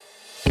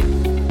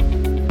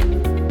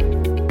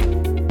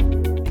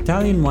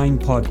Italian Wine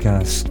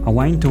Podcast, a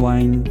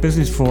Wine-to-Wine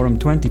Business Forum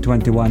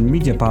 2021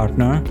 media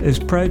partner, is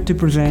proud to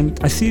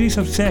present a series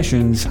of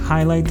sessions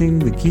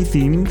highlighting the key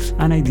themes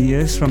and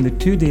ideas from the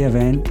two-day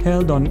event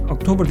held on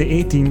October the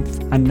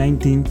 18th and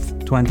 19th,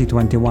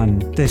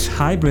 2021. This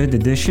hybrid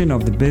edition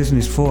of the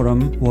Business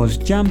Forum was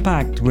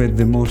jam-packed with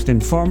the most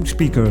informed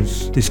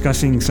speakers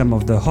discussing some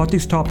of the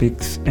hottest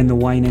topics in the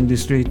wine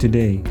industry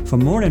today. For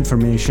more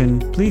information,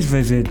 please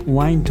visit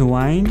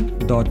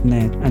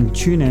wine2wine.net and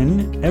tune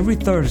in every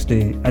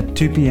Thursday at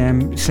 2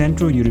 p.m.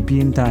 Central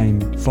European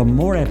Time for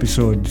more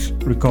episodes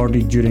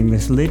recorded during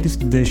this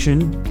latest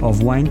edition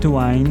of Wine to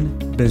Wine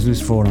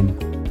Business Forum.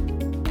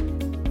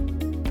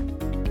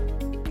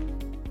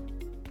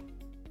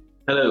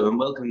 Hello and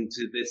welcome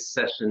to this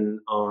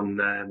session on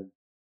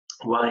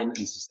wine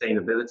and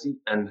sustainability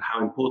and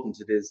how important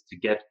it is to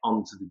get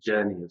onto the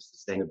journey of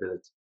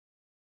sustainability.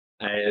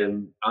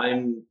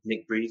 I'm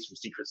Nick Breeze from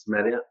Secret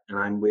Sommelier, and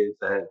I'm with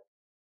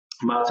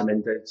Marta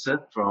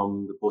Mendoza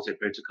from the Porto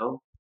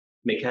Protocol,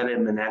 Michele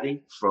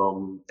Manelli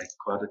from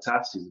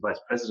Equalitas, who's the Vice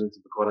President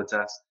of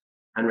Equalitas,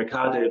 and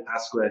Riccardo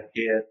Pasqua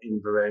here in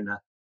Verona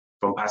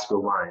from Pasqua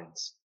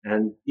Wines.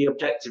 And the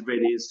objective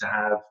really is to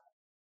have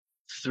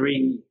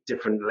three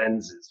different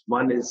lenses.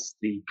 One is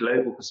the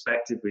global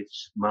perspective,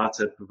 which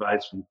Marta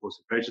provides from the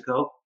Porto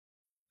Protocol.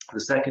 The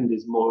second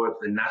is more of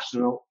the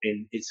national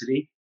in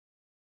Italy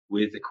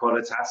with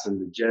Equalitas and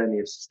the journey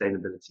of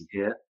sustainability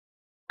here,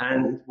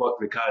 and what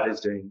Riccardo is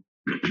doing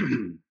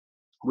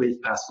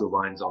with Pasqua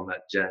Wines on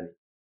that journey.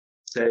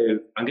 So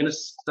I'm going to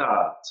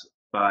start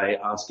by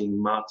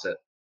asking Marta.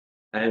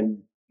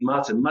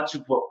 Marta, much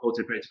of what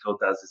Porto Protocol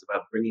does is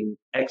about bringing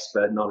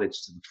expert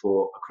knowledge to the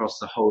fore across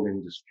the whole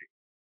industry.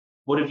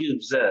 What have you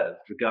observed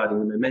regarding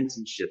the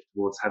momentum shift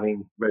towards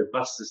having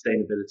robust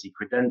sustainability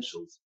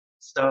credentials,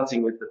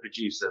 starting with the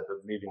producer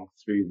but moving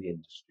through the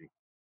industry?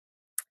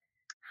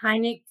 Hi,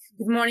 Nick.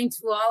 Good morning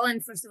to all.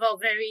 And first of all,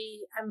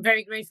 I'm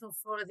very grateful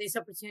for this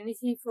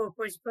opportunity for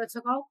Porto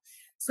Protocol.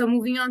 So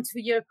moving on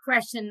to your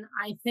question,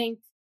 I think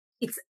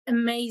it's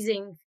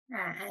amazing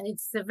and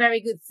it's a very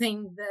good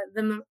thing,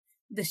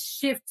 the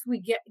shift we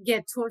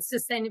get towards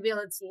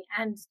sustainability.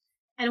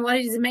 And what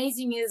is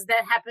amazing is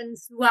that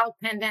happens throughout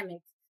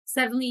pandemic.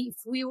 Suddenly,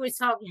 if we were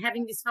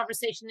having this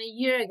conversation a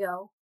year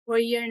ago or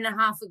a year and a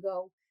half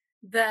ago,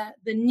 the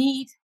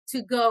need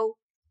to go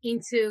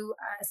into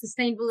a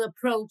sustainable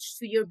approach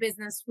to your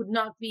business would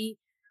not be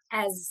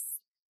as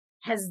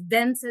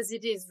dense as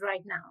it is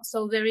right now.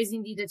 So there is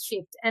indeed a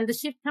shift, and the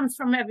shift comes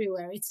from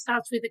everywhere. It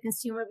starts with the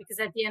consumer, because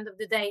at the end of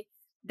the day,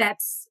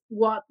 that's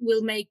what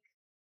will make,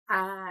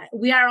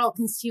 we are all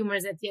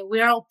consumers at the end.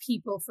 We are all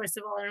people, first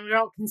of all, and we're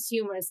all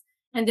consumers.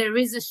 And there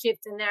is a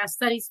shift, and there are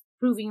studies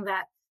proving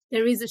that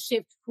there is a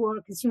shift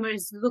for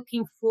consumers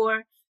looking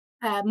for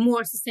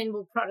more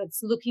sustainable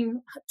products,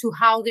 looking to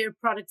how the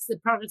products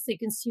they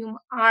consume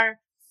are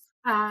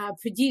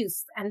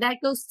produced. And that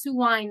goes to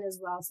wine as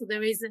well. So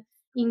there is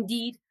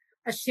indeed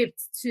a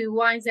shift to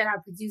wines that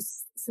are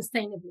produced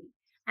sustainably.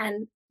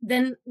 And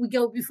then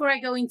before I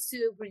go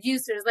into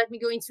producers, let me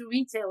go into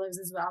retailers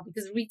as well,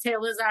 because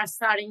retailers are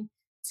starting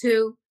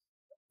to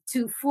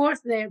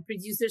force their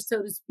producers,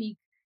 so to speak,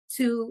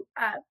 to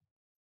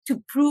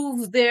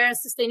prove their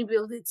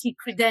sustainability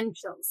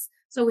credentials.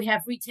 So we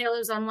have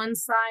retailers on one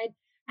side,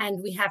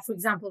 and we have, for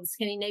example, the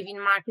Scandinavian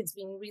markets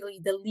being really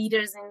the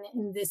leaders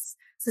in this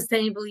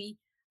sustainability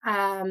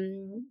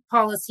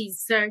policy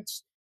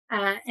search.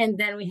 And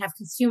then we have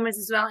consumers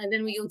as well. And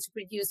then we go to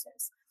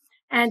producers.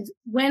 And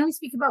when we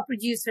speak about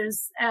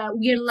producers,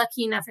 we are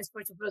lucky enough as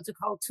Porto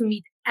Protocol to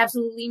meet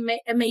absolutely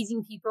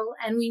amazing people,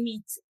 and we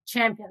meet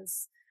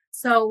champions.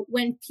 So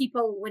when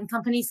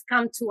companies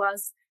come to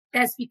us,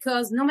 that's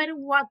because no matter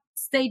what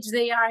stage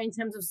they are in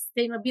terms of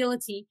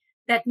sustainability,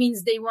 that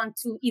means they want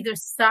to either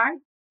start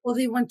or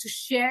they want to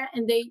share,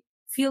 and they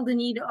feel the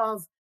need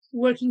of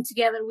working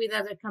together with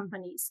other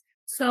companies.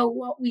 So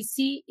what we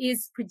see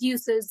is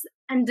producers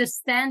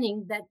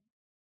understanding that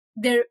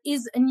there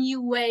is a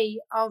new way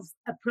of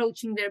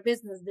approaching their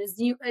business. There's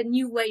a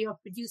new way of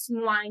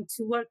producing wine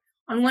to work.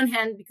 On one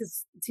hand,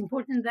 because it's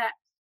important that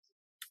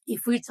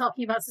if we're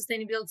talking about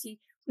sustainability,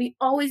 we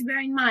always bear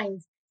in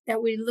mind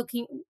that we're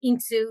looking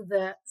into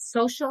the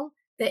social,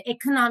 the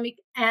economic,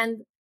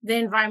 and the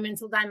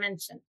environmental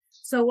dimension.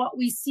 So what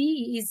we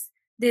see is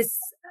this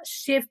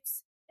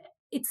shift.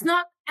 It's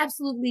not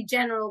absolutely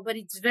general, but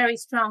it's very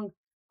strong,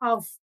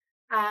 of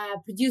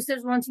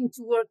producers wanting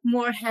to work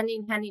more hand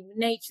in hand with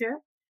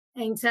nature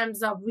in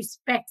terms of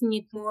respecting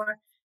it more.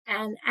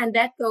 And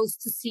that goes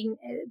to see,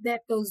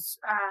 that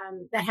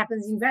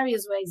happens in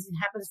various ways. It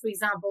happens, for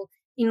example,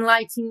 in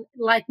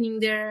lightening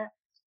their,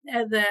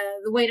 the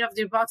weight of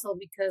their bottle,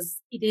 because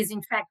it is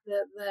in fact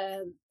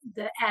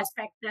the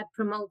aspect that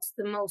promotes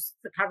the most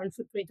the carbon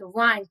footprint of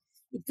wine.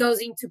 It goes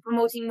into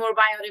promoting more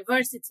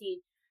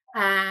biodiversity,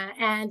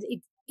 and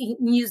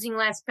using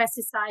less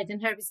pesticides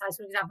and herbicides,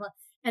 for example.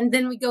 And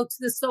then we go to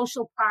the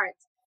social part,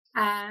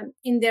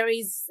 and there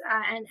is,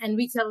 and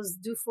retailers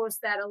do force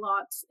that a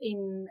lot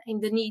in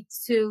the need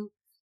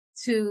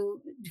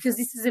because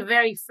this is a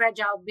very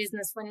fragile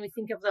business when we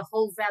think of the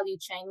whole value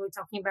chain. We're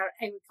talking about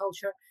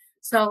agriculture.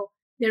 So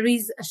there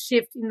is a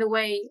shift in the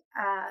way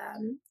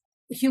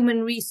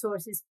human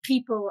resources,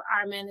 people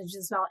are managed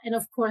as well. And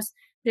of course,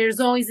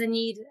 there's always a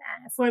need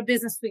for a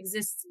business to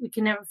exist. We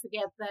can never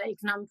forget the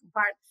economical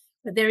part,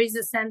 but there is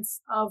a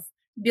sense of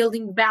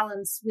building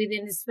balance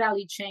within this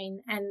value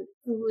chain and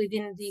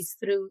within these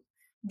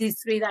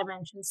three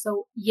dimensions.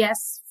 So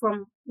yes,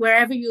 from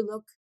wherever you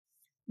look,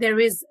 there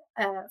is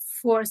a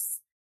force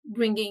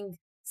bringing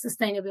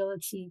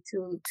sustainability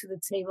to the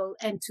table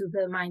and to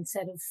the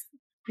mindset of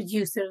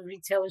producers,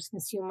 retailers,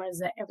 consumers,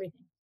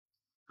 everything.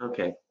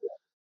 Okay.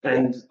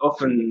 And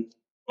often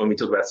when we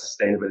talk about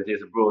sustainability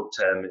as a broad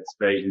term, it's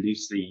very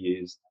loosely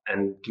used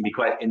and can be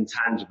quite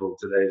intangible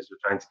to those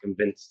we're trying to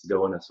convince to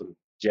go on a sort of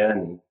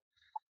journey.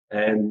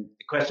 And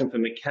a question for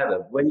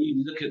Michele: when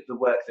you look at the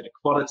work that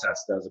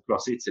Equalitas does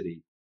across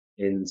Italy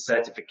in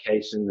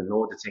certification and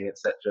auditing,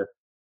 etc.,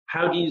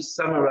 how do you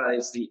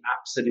summarize the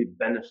absolute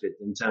benefit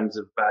in terms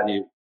of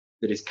value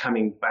that is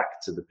coming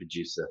back to the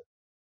producer?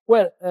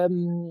 Well,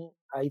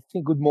 I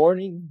think good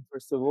morning,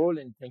 first of all,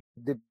 and thank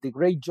you. The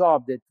great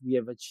job that we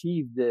have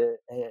achieved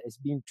has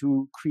been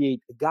to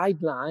create a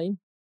guideline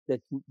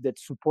that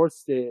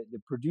supports the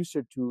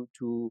producer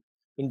to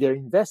in their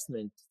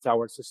investment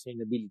towards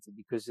sustainability,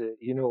 because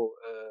you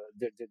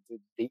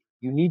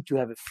need to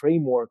have a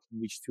framework in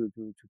which to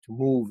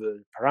move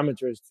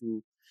parameters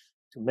to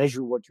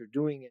measure what you're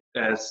doing.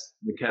 As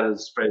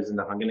Michele's phrased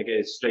enough, I'm going to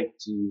go straight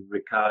to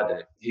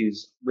Riccardo,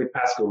 who's with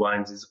Pasqua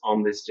Wines, is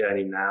on this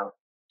journey now.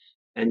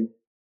 And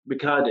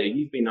Riccardo,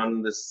 you've been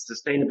on the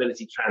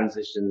sustainability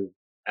transition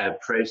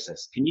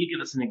process. Can you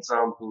give us an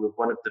example of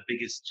one of the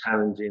biggest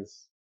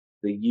challenges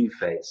that you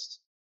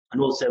faced?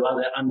 And also, are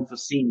there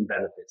unforeseen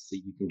benefits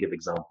that you can give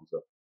examples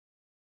of?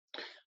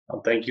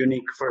 Well, thank you,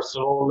 Nick. First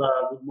of all,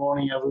 good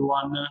morning,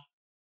 everyone.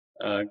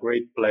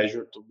 Great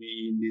pleasure to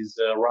be in this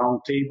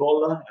round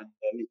table. And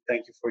Nick,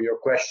 thank you for your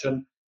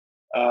question.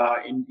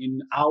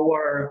 In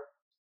our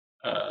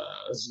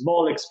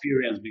small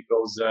experience,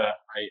 because I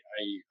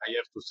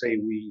have to say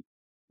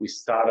we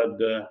started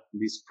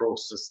this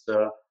process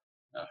a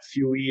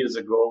few years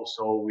ago,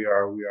 so we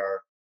are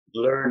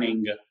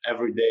learning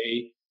every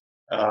day.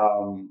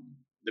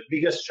 The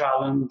biggest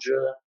challenge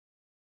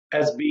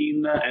has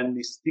been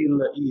and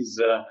still is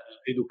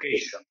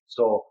education.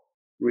 So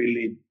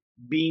really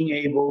being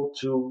able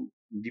to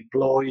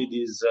deploy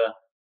this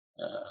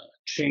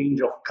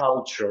change of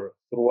culture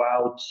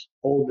throughout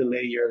all the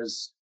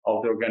layers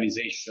of the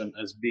organization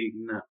has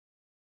been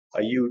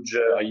a huge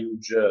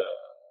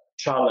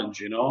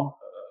challenge,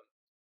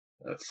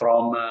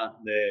 from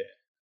the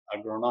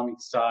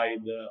agronomic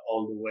side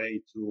all the way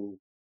to,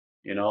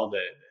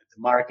 the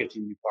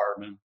marketing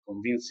department,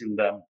 convincing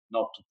them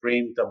not to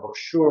print a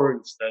brochure,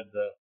 instead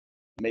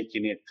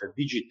making it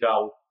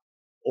digital,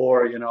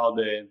 or,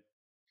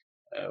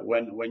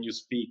 when you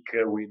speak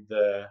with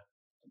the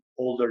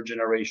older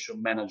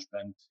generation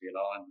management,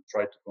 and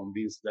try to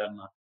convince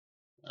them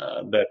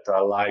that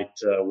a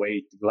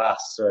lightweight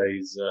glass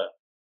is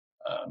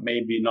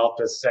maybe not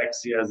as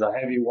sexy as a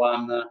heavy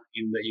one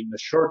in the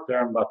short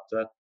term, but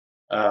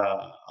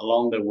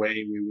along the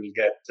way we will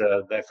get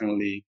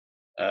definitely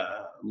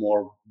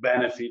more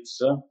benefits.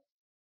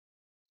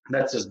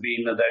 That has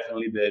been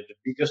definitely the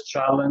biggest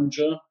challenge,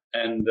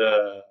 and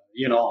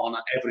on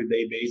an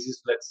everyday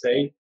basis, let's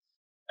say.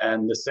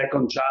 And the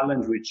second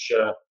challenge, which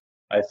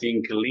I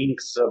think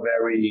links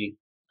very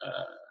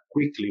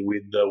quickly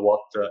with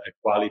what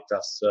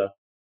Equalitas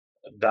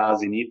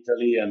does in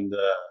Italy, and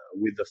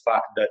with the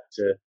fact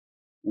that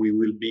we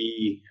will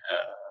be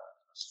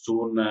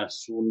soon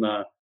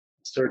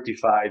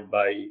certified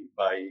by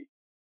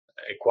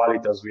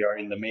Equalitas. We are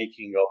in the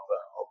making of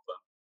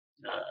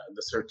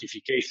the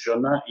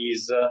certification,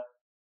 is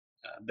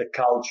the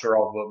culture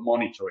of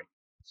monitoring.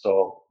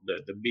 So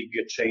the big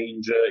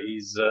change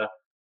is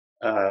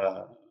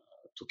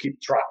to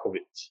keep track of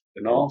it,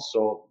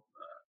 so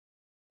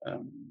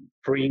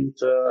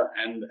print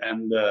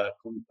and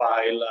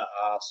compile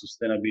a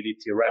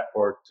sustainability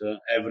report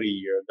every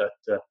year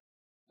that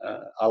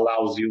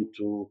allows you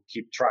to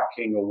keep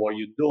tracking of what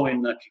you're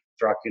doing, keep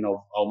tracking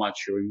of how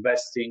much you're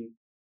investing,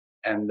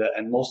 and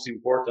most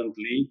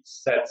importantly,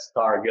 sets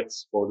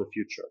targets for the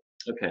future.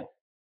 Okay.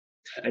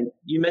 And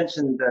you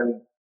mentioned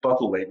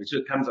bottle weight, which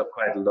comes up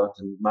quite a lot,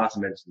 and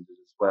Martin mentioned it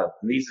as well.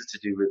 And these are to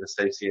do with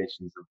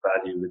associations of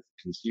value with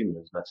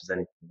consumers, as much as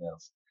anything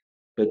else.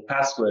 But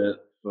Pasqua,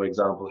 for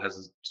example, has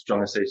a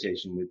strong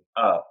association with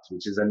art,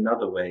 which is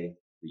another way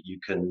that you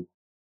can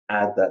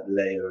add that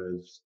layer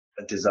of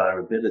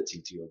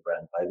desirability to your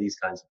brand by these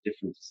kinds of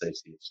different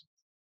associations.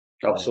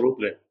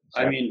 Absolutely.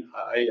 I mean,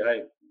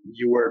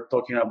 you were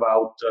talking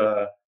about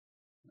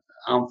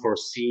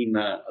unforeseen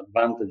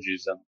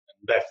advantages, and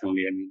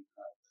definitely, I mean,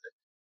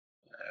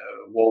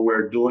 what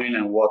we're doing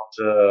and what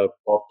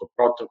Porto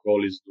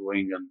Protocol is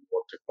doing and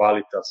what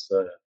Equalitas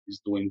is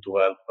doing to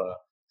help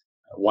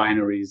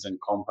wineries and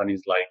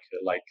companies like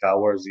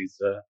ours is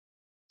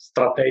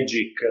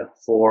strategic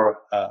for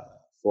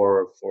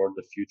for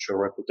the future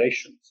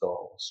reputation.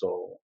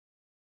 So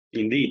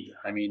indeed,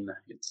 I mean,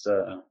 it's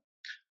a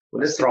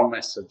strong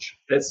message.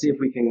 Let's see if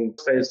we can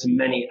expose to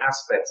many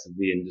aspects of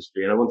the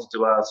industry. And I wanted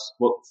to ask,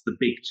 what's the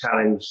big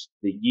challenge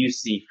that you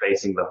see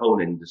facing the whole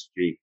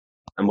industry,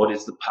 and what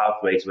is the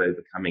pathway to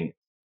overcoming it?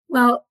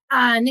 Well,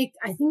 Nick,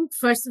 I think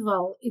first of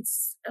all,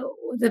 it's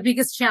the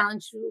biggest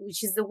challenge,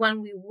 which is the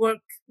one we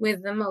work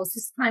with the most,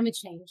 is climate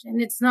change.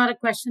 And it's not a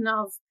question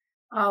of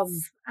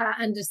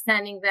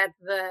understanding that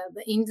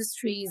the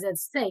industry is at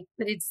stake,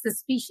 but it's the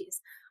species.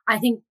 I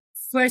think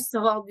first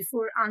of all,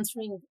 before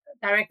answering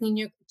directly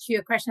to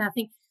your question, I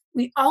think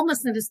we all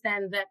must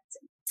understand that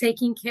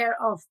taking care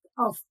of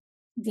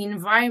the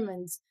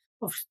environment,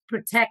 of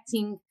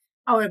protecting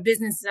our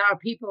businesses, our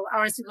people,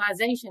 our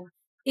civilization,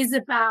 is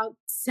about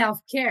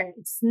self-care.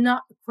 It's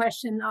not a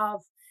question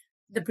of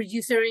the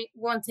producer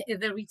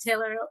the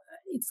retailer.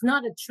 It's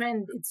not a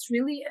trend. It's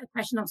really a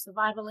question of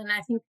survival. And I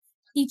think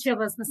each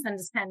of us must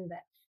understand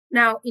that.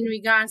 Now, in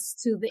regards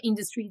to the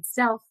industry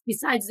itself,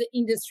 besides the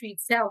industry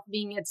itself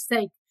being at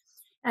stake,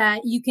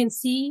 you can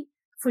see,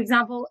 for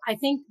example, I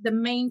think the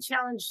main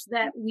challenge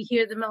that we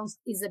hear the most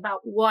is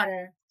about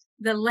water,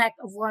 the lack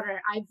of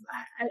water. I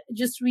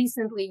just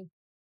recently,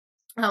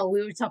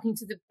 we were talking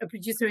to a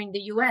producer in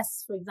the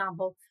US, for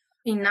example,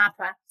 in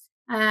Napa,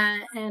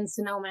 and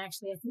Sonoma,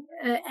 actually, I think,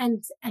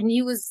 and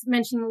he was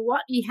mentioning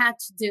what he had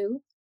to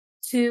do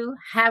to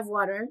have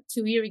water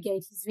to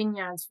irrigate his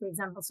vineyards, for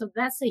example. So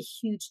that's a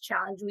huge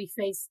challenge we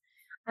face,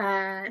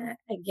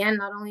 again,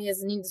 not only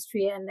as an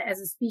industry and as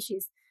a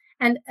species.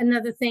 And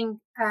another thing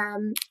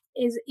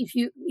is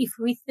if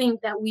we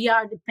think that we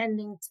are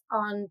dependent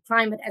on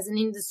climate as an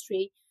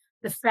industry,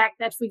 the fact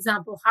that, for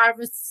example,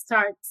 harvest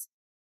starts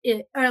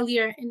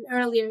earlier and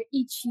earlier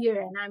each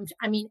year, and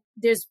I mean,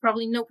 there's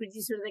probably no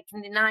producer that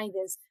can deny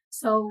this.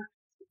 So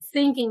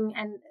thinking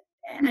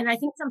and I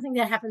think something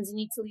that happens in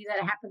Italy,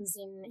 that happens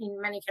in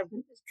many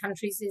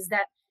countries, is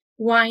that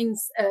wine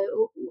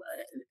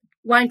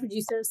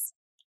producers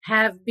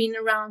have been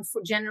around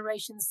for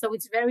generations. So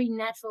it's very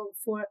natural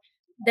for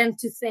them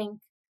to think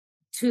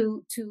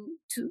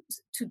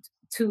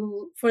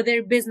for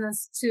their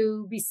business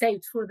to be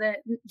saved for the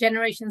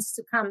generations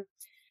to come.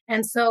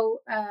 And so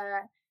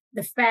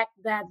the fact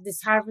that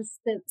this harvest,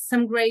 that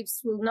some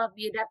grapes will not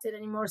be adapted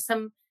anymore,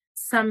 some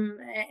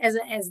as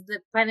the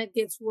planet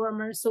gets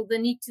warmer, so they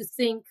need to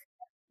think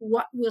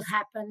what will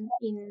happen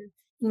in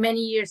many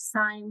years'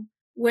 time,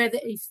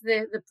 if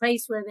the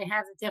place where they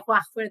have the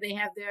terroir, where they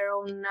have their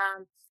own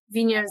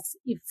vineyards,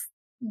 if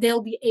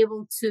they'll be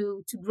able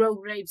to grow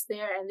grapes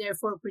there and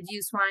therefore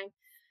produce wine.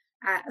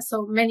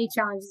 So many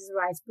challenges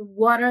arise, but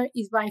water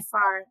is by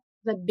far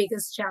the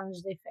biggest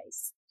challenge they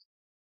face.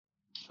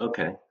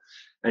 Okay.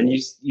 And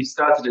you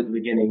started at the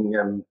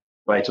beginning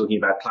by talking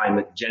about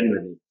climate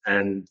generally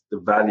and the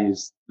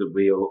values that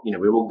we're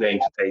all going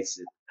to face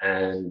it,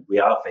 and we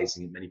are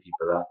facing it, many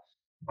people are.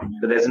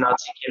 But there's an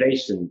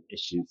articulation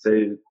issue.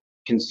 So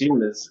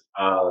consumers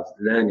are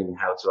learning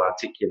how to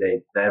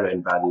articulate their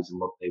own values and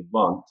what they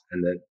want,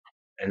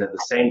 and at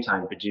the same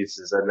time,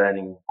 producers are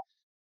learning,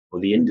 or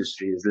the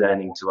industry is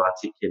learning to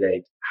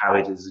articulate how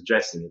it is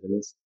addressing it.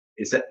 And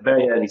it's at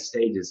very early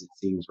stages, it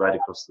seems, right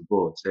across the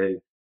board. So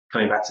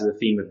coming back to the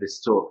theme of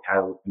this talk,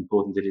 how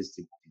important it is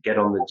to get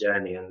on the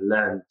journey and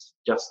learn to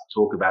just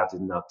talk about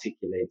it and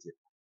articulate it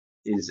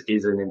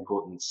is an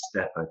important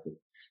step, I think.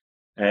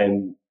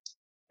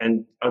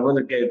 And I want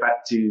to go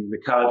back to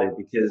Riccardo,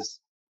 because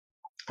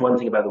one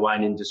thing about the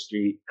wine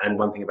industry and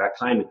one thing about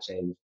climate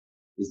change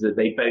is that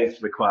they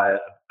both require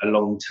a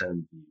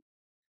long-term view.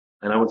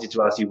 And I wanted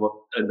to ask you, what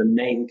are the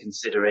main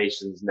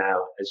considerations now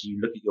as you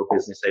look at your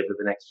business over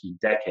the next few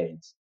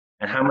decades?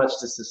 And how much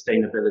does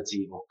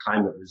sustainability or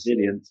climate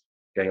resilience,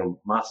 going on what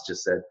Marta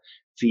just said,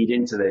 feed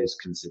into those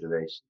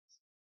considerations?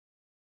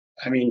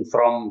 I mean,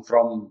 from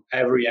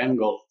every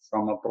angle,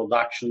 from a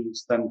production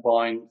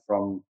standpoint,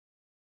 from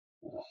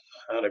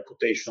a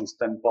reputation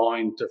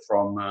standpoint,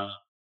 from a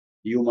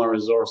human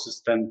resources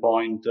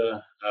standpoint,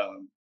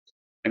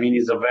 I mean,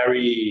 it's a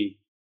very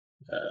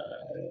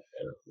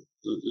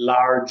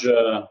large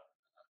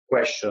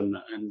question,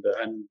 and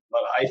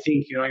but I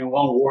think, in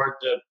one word,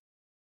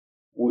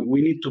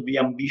 we need to be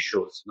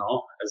ambitious,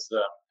 no?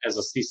 As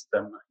a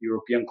system,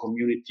 European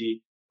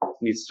Community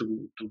needs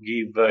to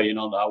give,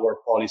 our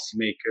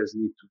policymakers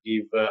need to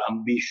give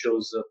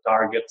ambitious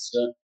targets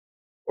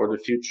for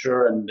the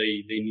future, and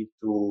they need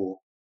to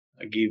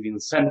give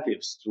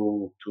incentives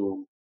to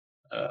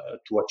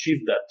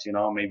achieve that.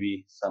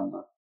 Maybe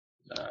some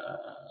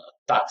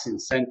tax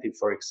incentive,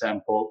 for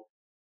example,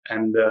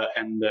 and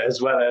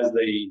as well as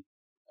they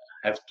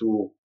have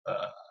to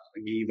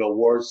give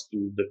awards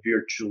to the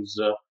virtues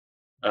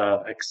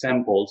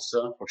examples,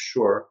 for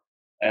sure.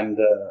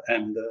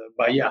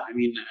 But yeah, I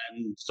mean,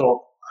 and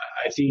so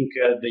I think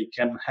they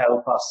can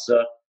help us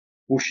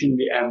pushing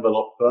the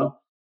envelope,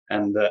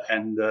 and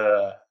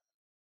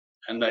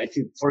I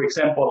think, for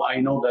example,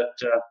 I know that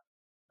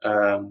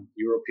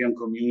European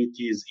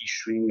Community is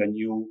issuing a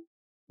new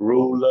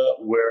rule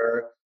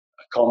where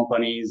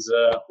companies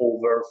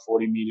over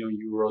 40 million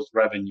euros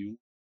revenue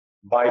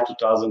by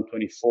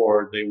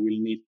 2024 they will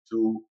need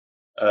to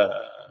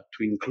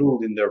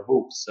include in their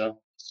books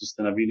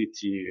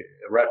sustainability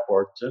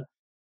report,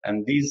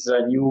 and this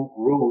new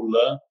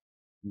rule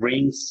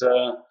brings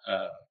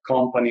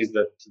companies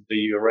that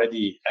they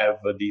already have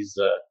this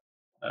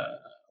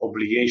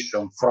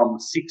obligation from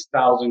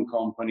 6,000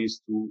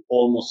 companies to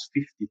almost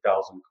 50,000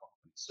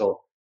 companies.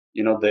 So,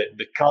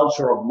 the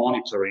culture of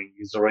monitoring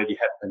is already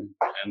happening,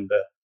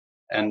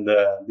 and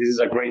this is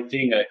a great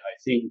thing, I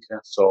think.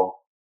 So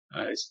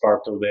it's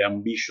part of the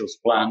ambitious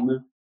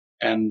plan,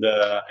 and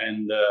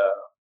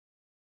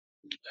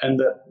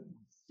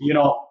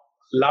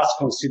last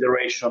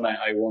consideration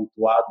I want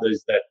to add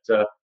is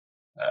that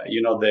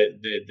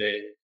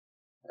the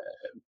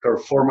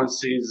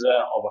performances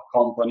of a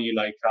company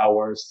like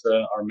ours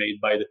are made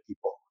by the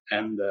people,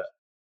 and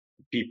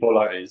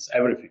people is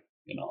everything,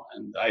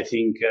 and I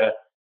think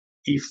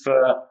if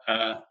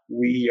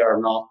we are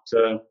not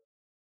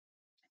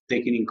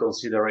taking in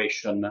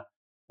consideration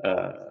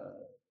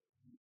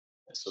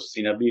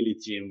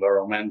sustainability,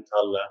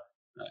 environmental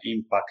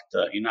impact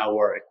in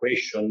our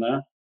equation,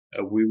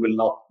 we will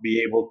not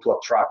be able to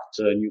attract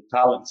new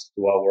talents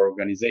to our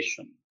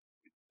organization.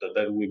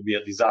 That will be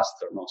a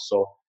disaster. No?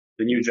 So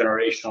the new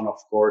generation, of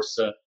course,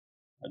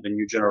 the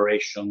new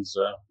generations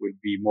will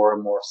be more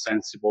and more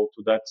sensible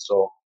to that.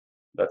 So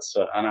that's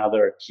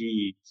another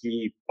key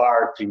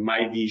part in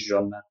my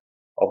vision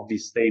of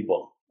this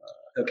table.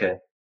 Okay.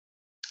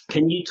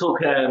 Can you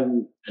talk a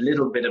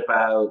little bit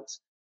about,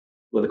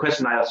 well, the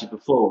question I asked you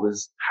before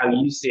was how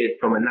you see it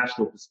from a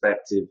national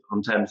perspective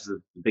in terms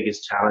of the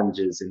biggest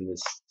challenges in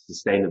this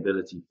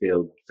sustainability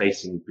field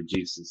facing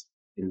producers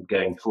in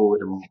going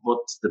forward, and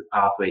what's the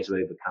pathway to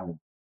overcoming?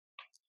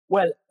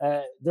 Well,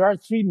 there are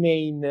three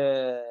main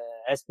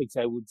aspects,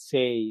 I would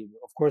say.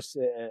 Of course,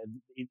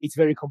 it's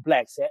very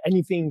complex.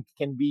 Anything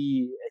can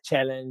be a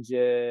challenge,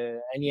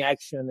 any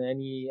action,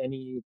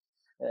 any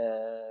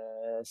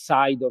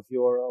side of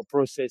your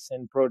process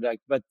and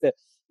product. But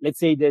let's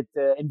say that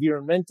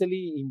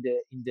environmentally, in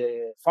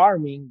the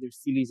farming, there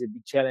still is a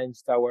big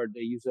challenge toward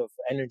the use of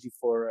energy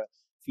for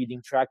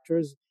feeding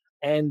tractors,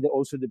 and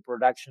also the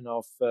production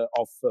of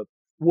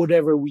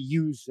whatever we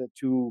use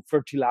to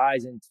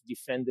fertilize and to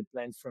defend the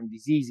plant from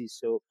diseases.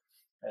 So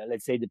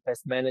let's say the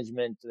pest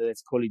management,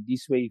 let's call it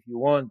this way if you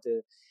want,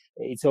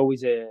 it's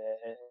always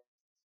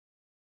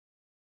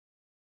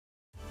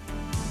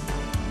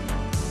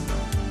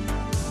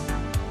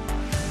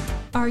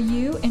Are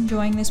you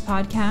enjoying this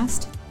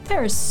podcast?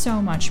 There is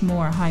so much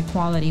more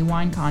high-quality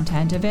wine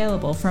content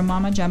available from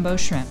Mama Jumbo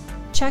Shrimp.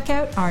 Check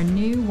out our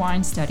new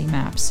wine study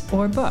maps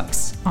or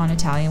books on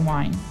Italian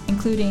wine,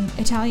 including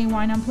Italian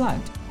Wine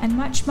Unplugged, and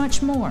much,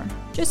 much more.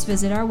 Just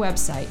visit our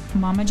website,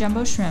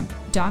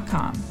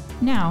 mamajumboshrimp.com.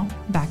 Now,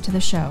 back to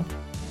the show.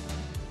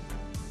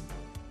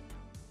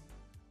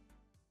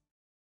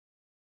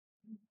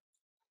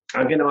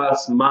 I'm going to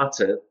ask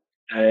Marta.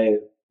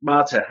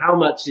 Marta, how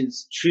much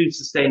is true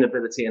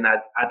sustainability and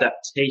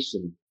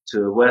adaptation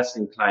to a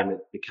worsening climate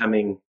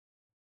becoming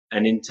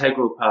an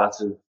integral part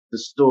of the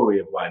story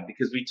of wine?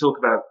 Because we talk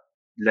about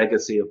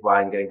legacy of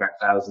wine going back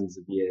thousands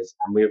of years,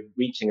 and we're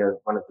reaching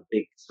one of the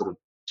big sort of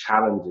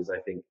challenges, I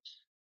think,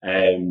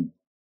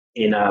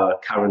 in our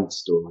current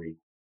story.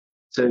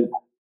 So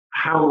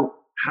how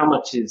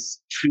much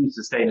is true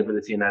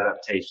sustainability and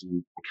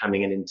adaptation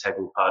becoming an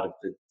integral part of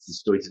the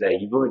story today?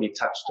 You've already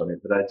touched on it,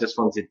 but I just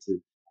wanted to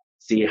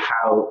see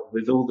how,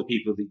 with all the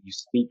people that you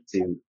speak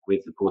to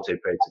with the Porto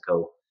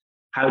Protocol,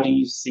 how do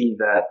you see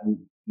that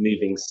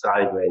moving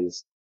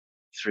sideways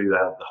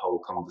throughout the whole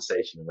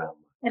conversation around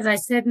that? As I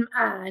said,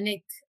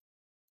 Nick,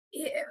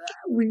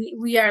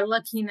 we are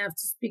lucky enough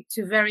to speak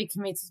to very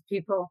committed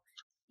people,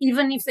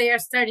 even if they are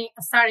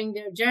starting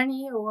their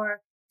journey,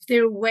 or if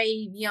they're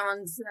way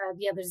beyond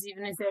the others,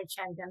 even if they're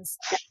champions.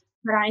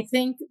 But I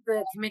think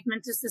the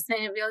commitment to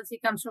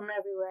sustainability comes from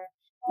everywhere.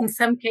 In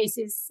some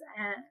cases,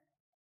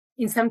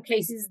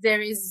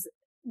 there is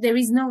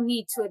no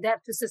need to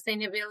adapt to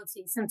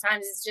sustainability.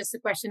 Sometimes it's just a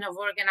question of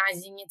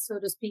organizing it, so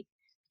to speak,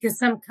 because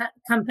some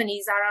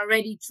companies are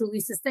already truly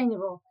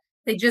sustainable.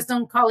 They just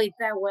don't call it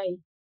that way.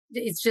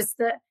 It's just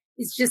a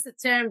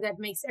term that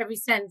makes every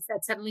sense,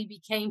 that suddenly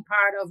became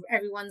part of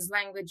everyone's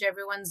language,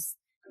 everyone's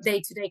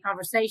day-to-day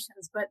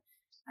conversations. But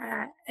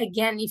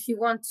again, if you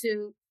want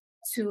to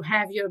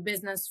have your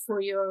business for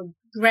your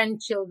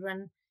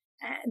grandchildren,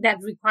 that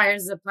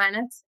requires the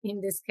planet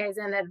in this case,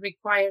 and that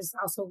requires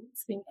also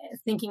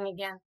thinking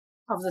again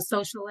of the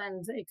social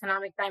and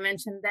economic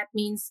dimension. That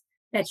means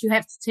that you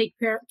have to take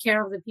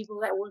care of the people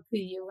that work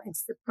with you.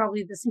 It's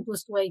probably the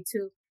simplest way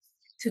to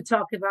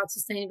talk about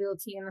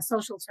sustainability in a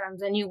social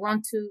terms, and you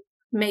want to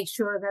make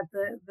sure that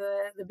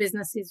the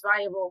business is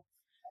viable.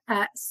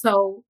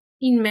 So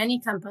in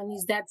many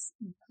companies, that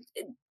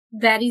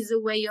is a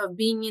way of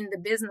being in the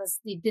business.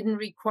 It didn't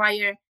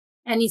require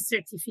any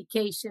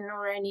certification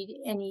or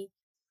any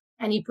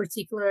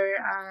particular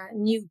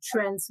new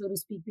trend, so to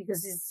speak,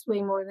 because it's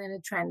way more than a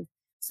trend.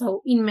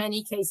 So in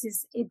many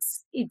cases,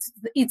 it's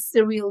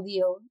the real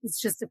deal. It's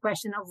just a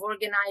question of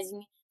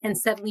organizing, and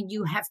suddenly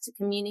you have to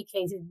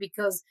communicate it,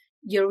 because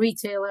your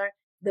retailer,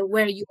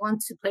 where you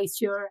want to place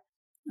your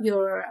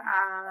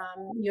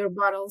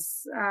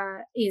bottles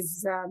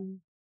is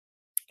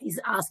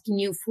asking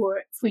you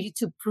for you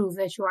to prove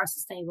that you are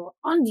sustainable.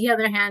 On the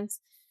other hand,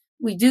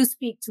 we do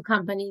speak to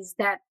companies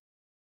that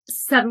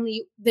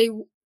suddenly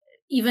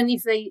even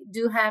if they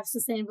do have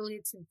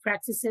sustainability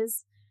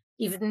practices,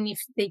 even if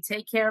they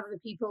take care of the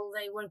people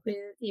they work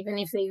with, even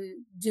if they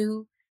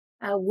do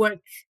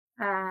work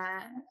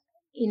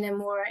in a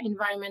more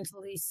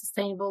environmentally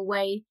sustainable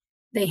way,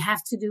 they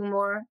have to do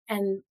more,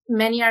 and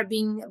many are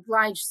being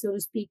obliged, so to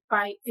speak,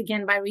 by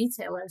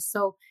retailers.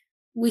 So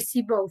we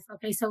see both.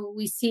 Okay, so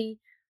we see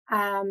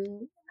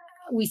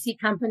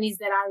companies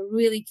that are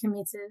really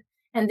committed,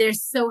 and they're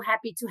so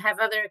happy to have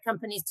other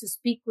companies to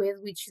speak with,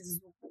 which is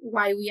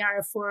why we are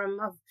a forum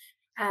of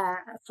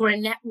for a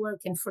network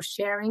and for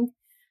sharing.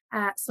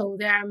 So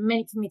there are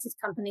many committed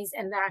companies,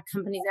 and there are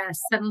companies that are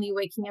suddenly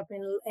waking up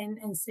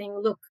and saying,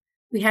 look,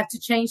 we have to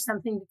change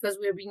something because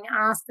we're being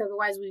asked,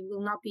 otherwise we will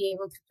not be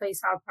able to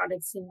place our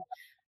products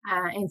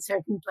in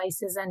certain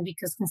places, and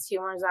because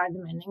consumers are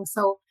demanding.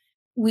 So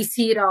we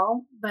see it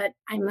all, but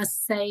I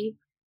must say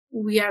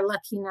we are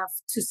lucky enough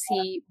to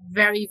see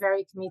very,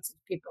 very committed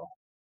people.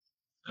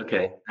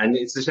 Okay, and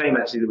it's a shame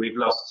actually that we've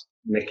lost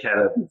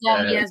Michele.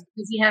 Yes,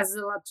 because he has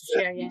a lot to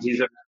share. Yeah,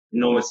 he's an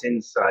enormous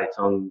insight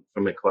from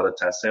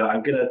Equalitas. So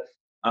I'm going to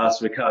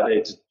ask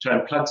Ricardo to try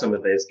and plug some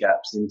of those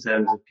gaps in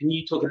terms of, can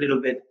you talk a little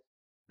bit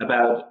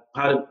about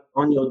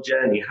on your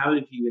journey, how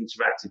have you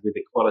interacted with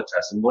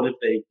Equalitas, and what have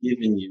they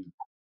given you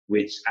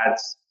which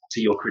adds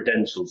to your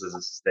credentials as a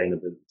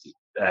sustainability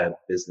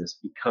business?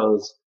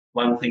 Because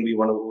one thing we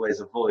want to always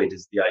avoid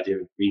is the idea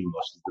of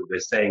greenwash, is that we're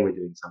saying we're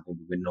doing something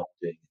but we're not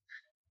doing it.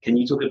 Can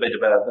you talk a bit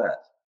about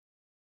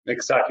that?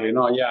 Exactly.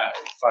 No, yeah.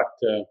 In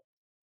fact,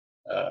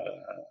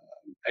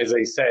 as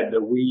I said,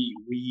 we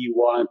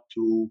want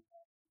to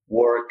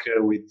work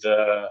with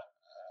a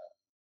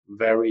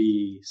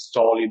very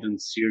solid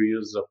and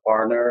serious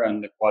partner,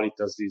 and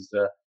Equalitas is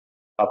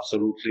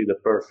absolutely the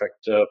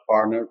perfect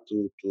partner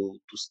to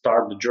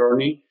start the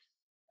journey.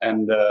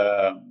 And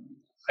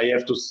I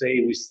have to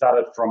say, we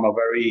started from a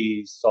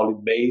very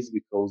solid base,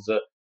 because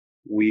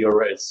we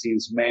already,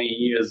 since many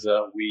years,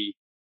 we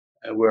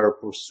were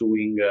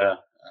pursuing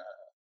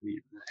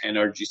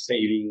energy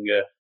saving,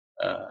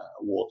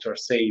 water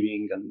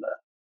saving,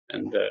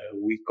 and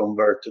we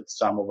converted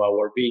some of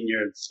our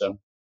vineyards.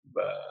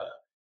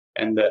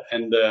 And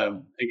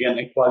again,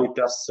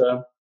 Equalitas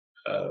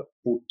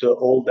put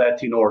all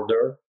that in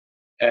order,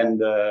 and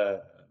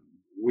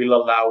will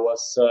allow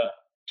us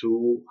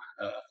to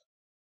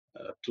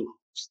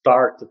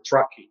start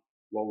tracking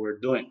what we're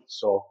doing.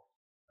 So,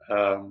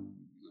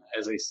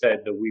 as I said,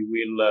 we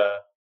will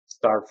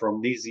start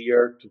from this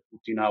year to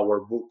put in our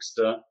books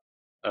a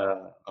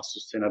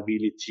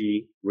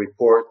sustainability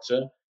report,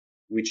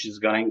 which is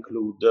going to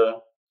include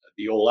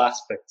the all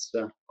aspects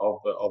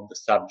of the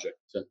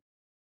subject,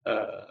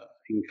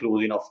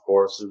 including, of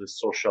course, the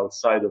social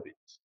side of it.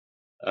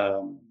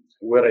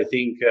 Where I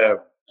think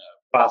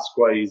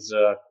Pasqua is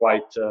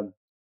quite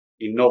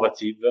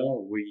innovative.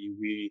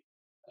 We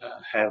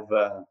have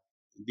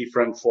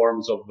different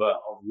forms of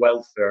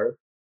welfare,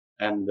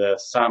 and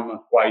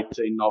some quite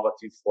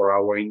innovative for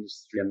our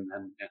industry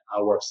and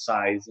our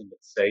size,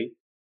 let's say.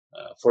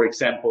 For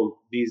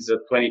example, this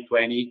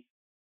 2020,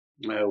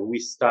 we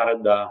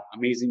started an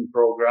amazing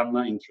program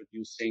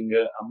introducing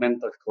a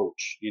mental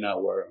coach in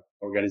our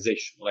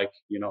organization, like,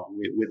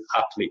 with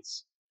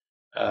athletes.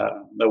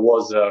 That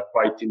was a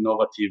quite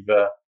innovative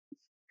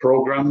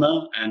program,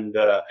 and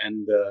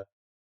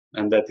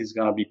that is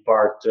going to be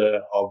part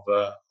of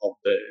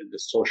the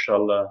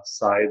social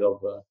side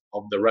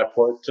of the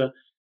report.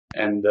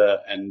 And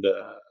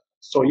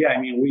so, yeah, I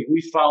mean,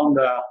 we found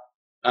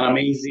an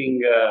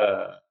amazing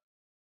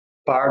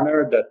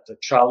partner that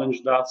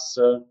challenged us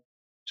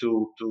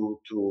to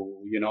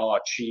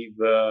achieve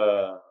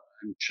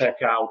and check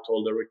out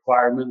all the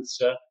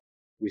requirements.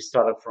 We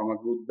started from a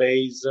good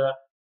base,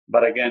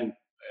 but again,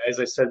 as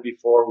I said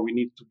before, we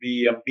need to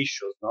be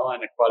ambitious, no?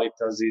 And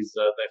Equalitas is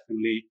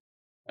definitely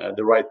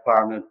the right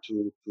partner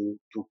to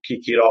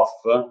kick it off,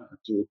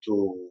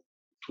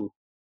 to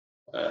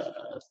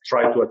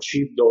try to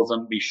achieve those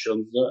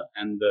ambitions,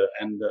 and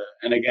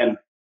again,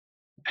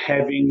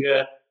 having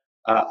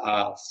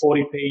a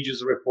 40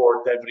 pages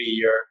report every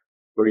year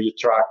where you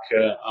track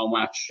how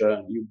much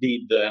you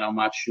did and how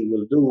much you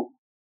will do,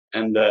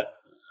 and a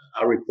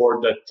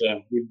report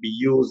that will be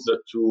used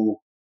to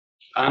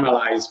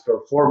analyze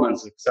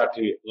performance,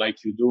 exactly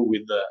like you do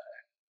with the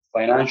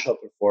financial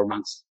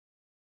performance.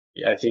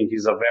 I think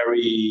is a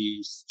very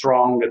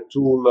strong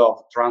tool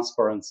of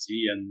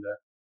transparency,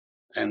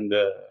 and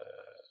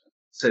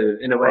so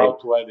in a way, proud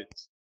to have it.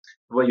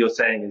 What you're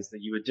saying is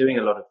that you were doing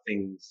a lot of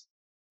things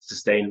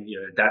sustainably,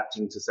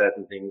 adapting to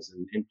certain things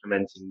and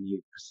implementing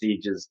new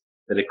procedures,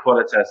 that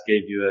Equalitas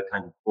gave you a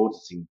kind of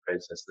auditing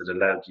process that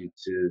allowed you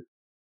to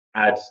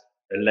add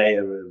a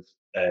layer of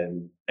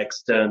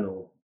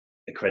external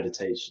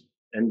accreditation.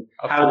 And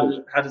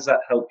how does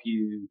that help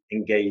you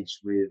engage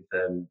with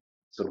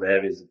sort of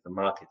areas of the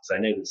markets. I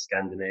know that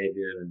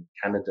Scandinavia and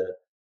Canada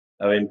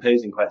are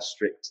imposing quite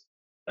strict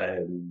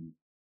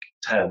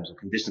terms or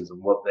conditions on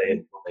what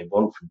they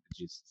want from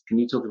producers. Can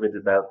you talk a bit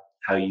about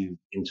how you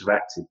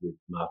interacted with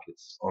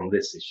markets on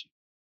this issue?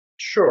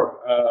 Sure.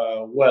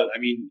 Well, I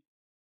mean,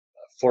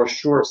 for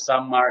sure,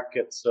 some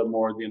markets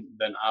more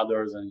than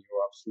others, and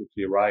you're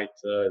absolutely right.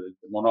 The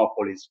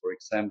monopolies, for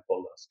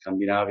example,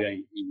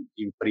 Scandinavia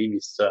in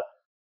premise,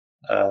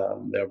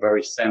 they're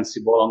very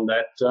sensible on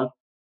that.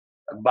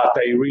 But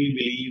I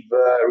really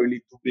do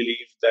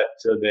believe that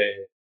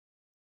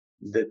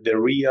the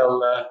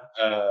real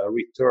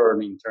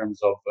return in terms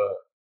of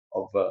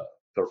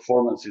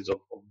performances of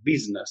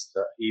business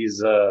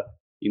is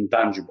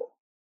intangible,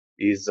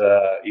 is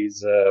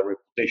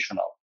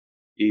reputational,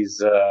 is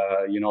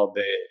the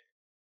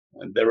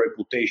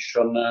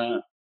reputation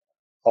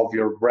of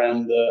your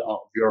brand, of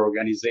your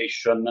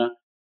organization,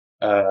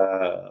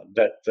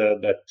 that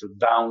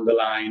down the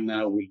line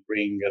will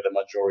bring the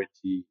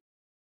majority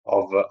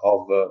of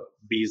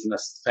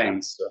business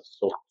sense,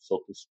 so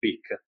to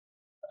speak.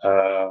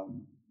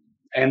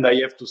 And I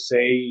have to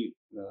say,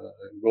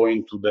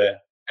 going to the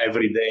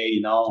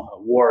everyday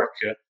work,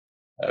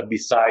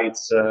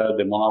 besides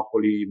the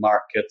monopoly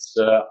markets,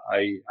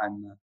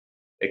 I'm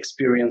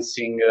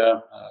experiencing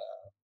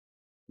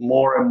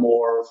more and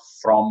more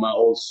from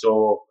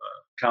also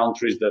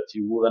countries that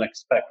you wouldn't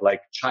expect,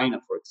 like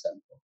China, for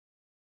example.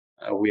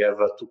 We have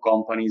 2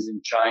 companies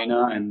in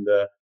China, and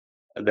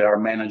they are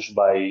managed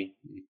by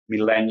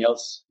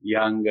millennials,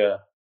 young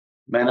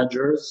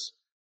managers.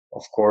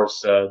 Of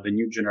course, the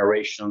new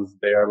generations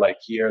there, like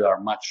here,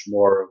 are much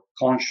more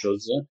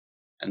conscious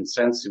and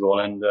sensible,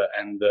 and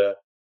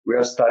we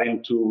are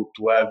starting to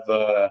have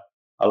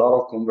a lot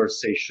of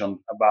conversation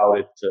about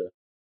it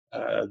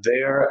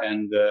there,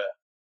 and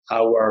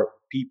our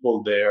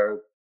people there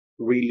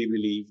really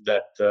believe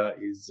that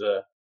is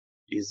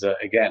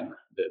again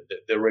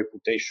the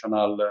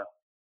reputational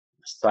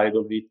side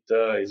of it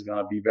is going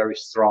to be very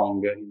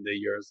strong in the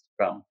years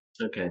to come.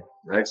 Okay,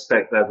 I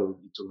expect that we'll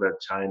talk about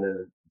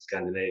China,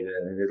 Scandinavia,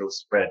 and it'll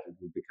spread. It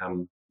will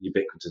become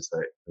ubiquitous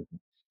there.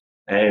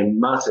 And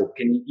Marta,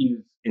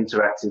 you've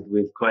interacted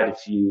with quite a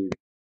few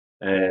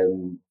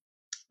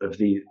of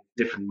the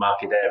different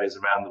market areas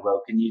around the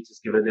world. Can you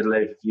just give a little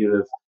overview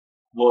of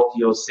what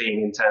you're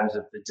seeing in terms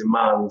of the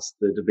demands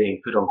that are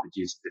being put on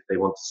producers if they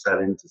want to sell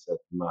into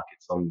certain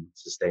markets on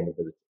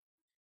sustainability?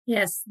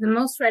 Yes, the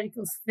most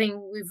radical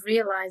thing we've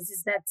realized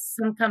is that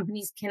some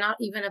companies cannot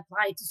even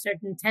apply to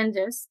certain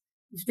tenders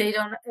if they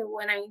don't.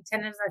 When I mean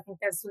tenders, I think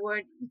that's the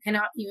word. You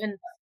cannot even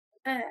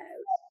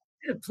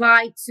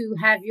apply to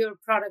have your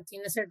product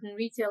in a certain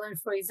retailer,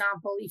 for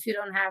example, if you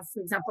don't have, for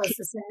example,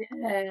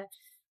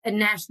 a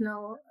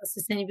national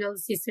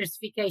sustainability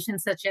certification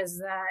such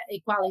as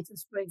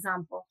Equalitas, for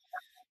example.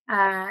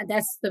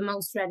 That's the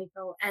most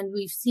radical. And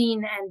we've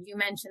seen, and you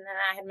mentioned, and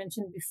I had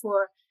mentioned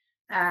before,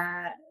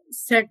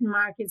 certain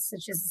markets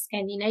such as the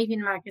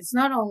Scandinavian markets,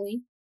 not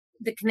only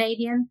the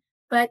Canadian,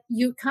 but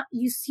you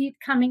see it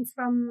coming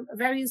from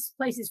various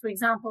places. For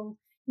example,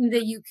 in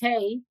the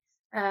UK,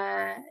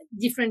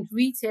 different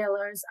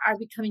retailers are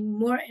becoming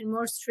more and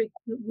more strict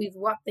with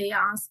what they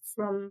ask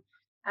from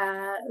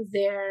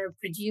their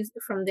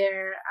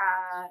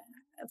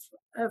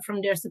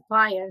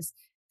suppliers,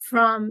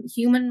 from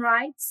human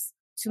rights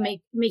to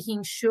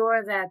making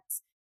sure that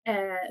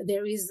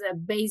there is a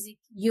basic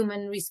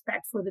human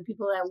respect for the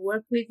people that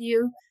work with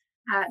you,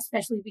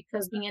 especially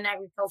because being an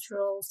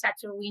agricultural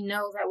sector, we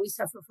know that we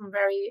suffer from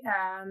very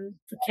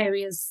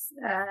precarious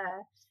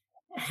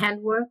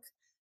handwork.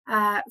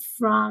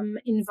 From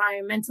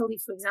environmentally,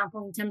 for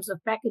example, in terms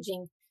of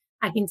packaging,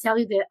 I can tell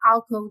you that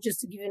Alko,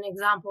 just to give you an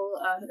example,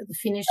 the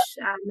Finnish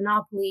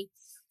monopoly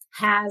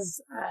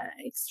has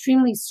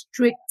extremely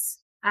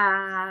strict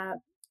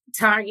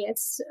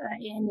targets,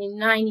 and in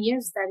 9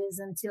 years, that is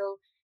until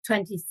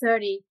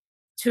 2030,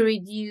 to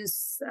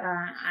reduce,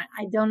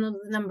 I don't know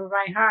the number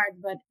by heart,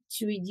 but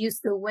to reduce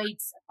the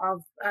weight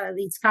of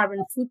its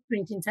carbon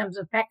footprint in terms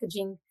of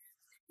packaging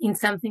in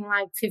something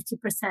like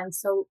 50%.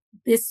 So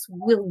this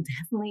will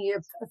definitely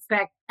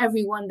affect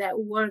everyone that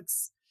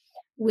works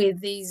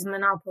with these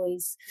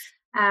monopolies.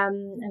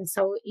 And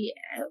so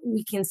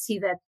we can see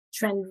that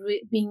trend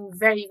being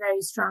very,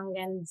 very strong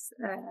and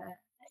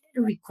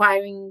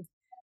requiring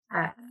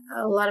a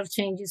lot of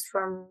changes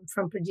from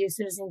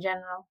producers in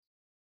general.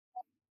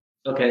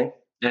 Okay.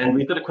 And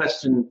we've got a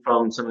question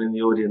from someone in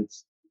the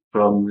audience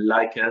from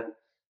Leica.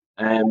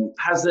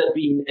 Has there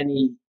been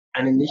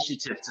an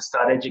initiative to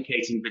start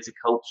educating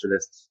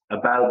viticulturists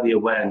about the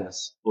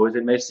awareness, or is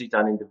it mostly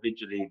done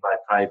individually by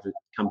private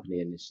company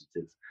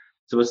initiatives?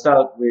 So we'll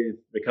start with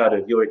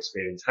Riccardo, your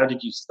experience. How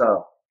did you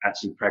start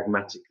actually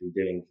pragmatically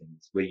doing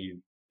things? Were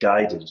you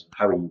guided?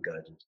 How were you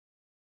guided?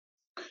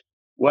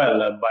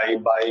 Well, by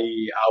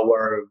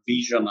our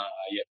vision, I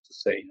have to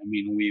say. I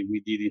mean,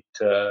 we did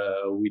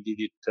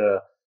it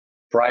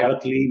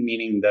privately,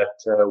 meaning that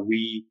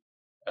we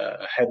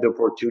had the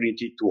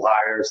opportunity to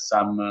hire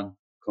some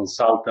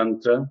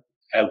consultant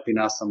helping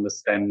us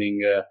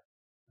understanding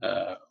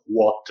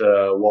what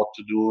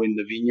to do in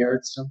the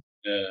vineyards.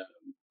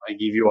 I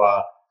give you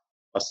a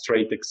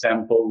straight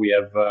example. We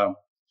have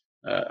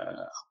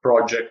a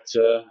project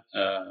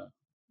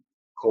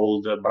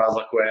called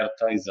Brasa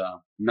Querta, is a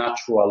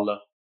natural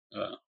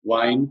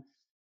wine,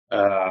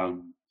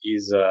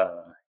 is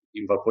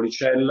in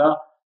Valpolicella.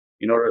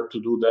 In order to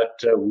do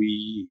that,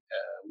 we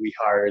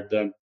hired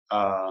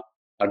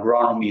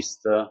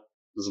agronomist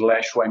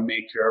 /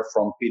 winemaker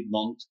from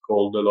Piedmont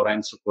called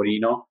Lorenzo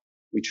Corino,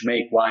 which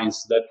make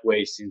wines that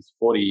way since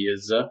 40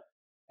 years.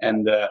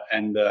 And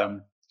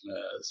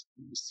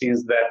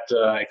since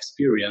that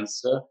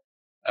experience,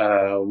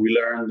 we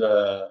learned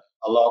a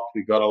lot.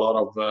 We got a lot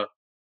of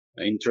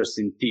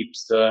interesting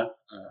tips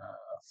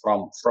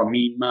from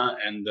him,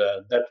 and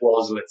that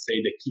was, let's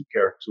say, the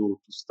kicker to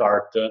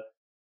start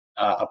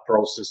a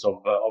process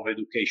of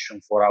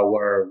education for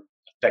our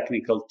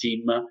technical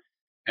team,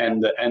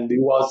 and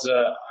it was,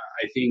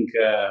 I think,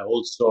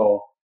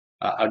 also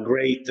a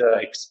great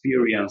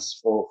experience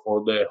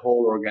for the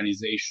whole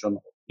organization,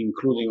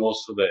 including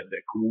also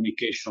the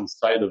communication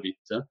side of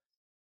it,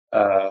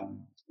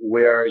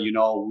 where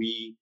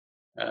we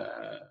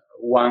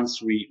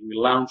once we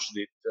launched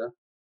it,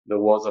 there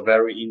was a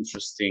very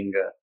interesting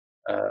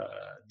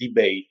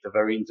debate, a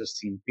very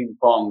interesting ping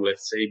pong,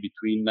 let's say,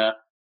 between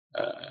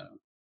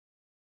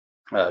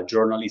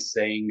journalists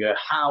saying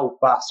how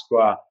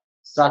Pasqua,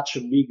 such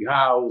a big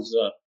house,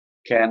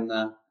 can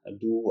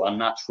do a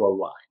natural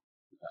wine.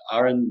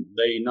 Aren't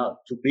they not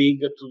too big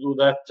to do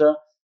that?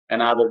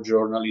 And other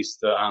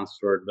journalists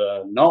answered,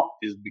 no,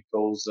 it's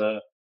because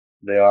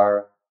they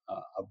are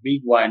a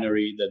big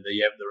winery, that they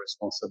have the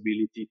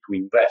responsibility to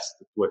invest,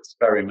 to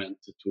experiment,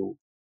 to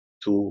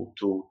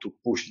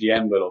push the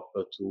envelope,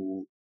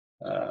 to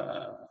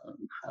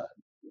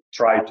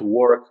try to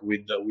work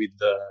with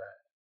the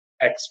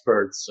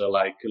experts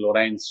like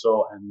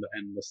Lorenzo and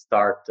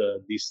start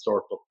this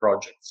sort of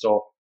project.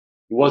 So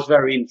it was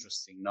very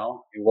interesting.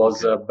 No, it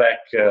was back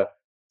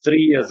 3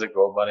 years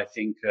ago, but I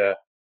think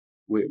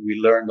we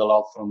learned a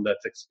lot from that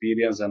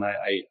experience, and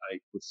I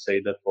could say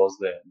that was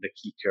the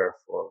kicker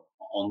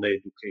on the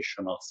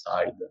educational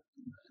side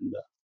and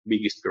the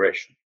big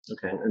inspiration.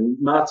 Okay, and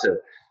Marta,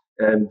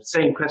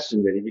 same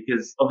question really,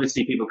 because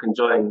obviously people can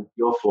join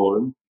your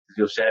forum because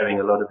you're sharing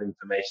a lot of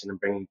information and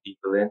bringing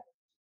people in.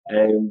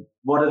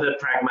 What are the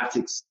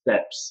pragmatic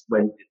steps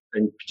when a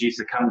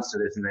producer comes to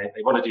this and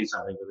they want to do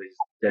something, but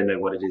they don't know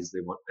what it is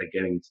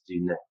they're going to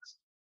do next?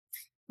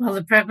 Well,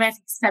 the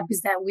pragmatic step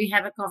is that we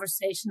have a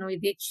conversation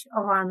with each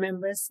of our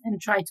members and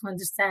try to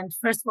understand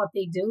first what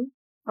they do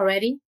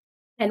already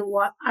and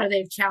what are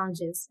their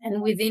challenges.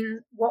 And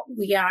within what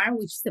we are,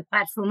 which is the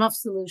platform of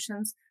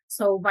solutions,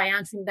 so by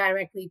answering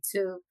directly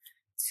to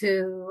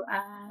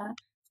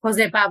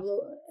Jose Pablo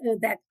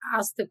that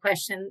asked the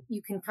question,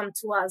 you can come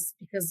to us,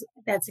 because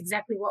that's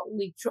exactly what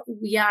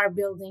we are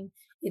building.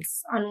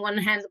 It's on one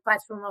hand, the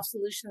platform of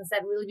solutions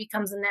that really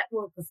becomes a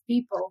network of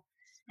people.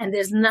 And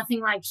there's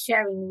nothing like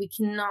sharing. We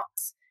cannot,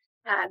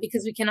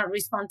 because we cannot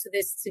respond to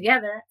this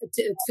together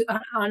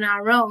on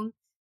our own,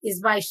 is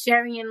by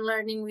sharing and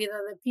learning with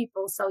other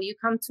people. So you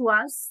come to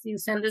us, you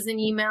send us an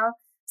email,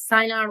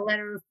 sign our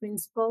letter of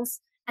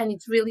principles, and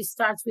it really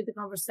starts with the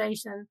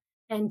conversation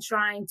and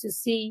trying to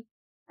see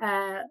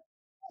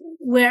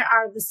where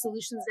are the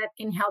solutions that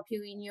can help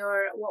you in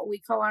your, what we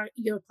call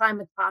your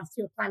climate path,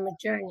 your climate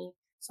journey.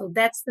 So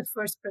that's the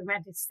first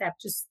pragmatic step,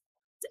 just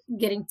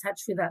get in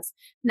touch with us.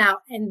 Now,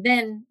 and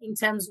then in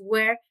terms of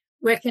where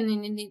can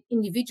an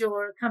individual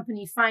or a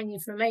company find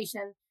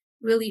information,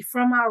 really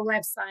from our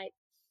website,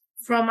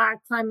 from our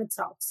climate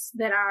talks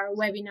that are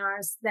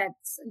webinars that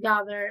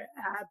gather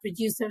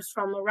producers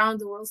from around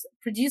the world,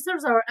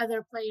 producers or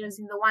other players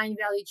in the wine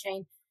value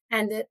chain,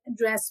 and that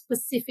address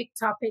specific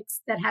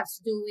topics that have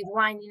to do with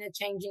wine in a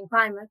changing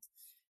climate.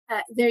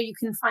 There you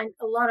can find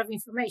a lot of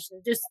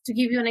information. Just to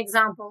give you an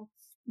example,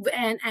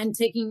 and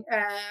taking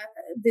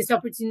this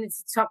opportunity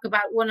to talk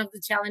about one of the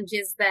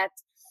challenges that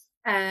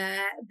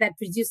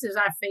producers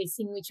are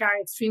facing, which are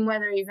extreme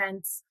weather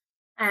events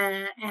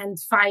and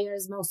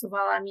fires, most of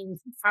all. I mean,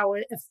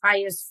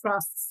 fires,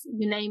 frosts,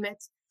 you name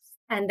it.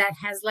 And that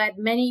has led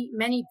many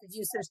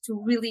producers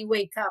to really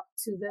wake up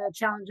to the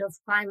challenge of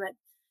climate.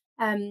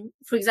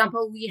 For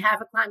example, we have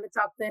a climate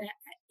talk that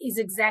is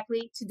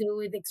exactly to do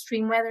with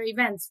extreme weather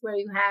events, where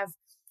you have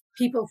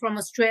people from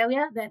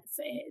Australia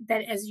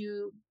that, as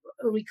you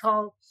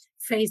recall,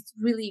 faced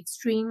really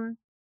extreme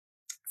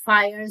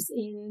fires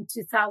in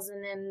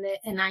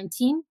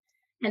 2019,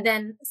 and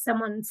then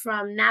someone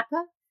from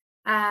Napa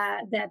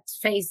that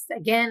faced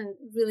again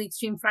really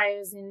extreme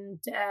fires in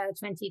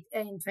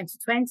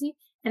 2020,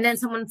 and then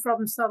someone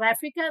from South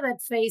Africa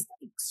that faced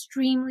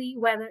extremely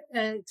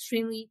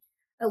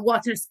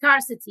water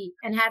scarcity,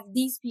 and have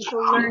these people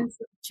learn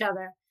from each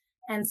other.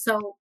 And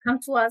so come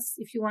to us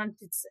if you want.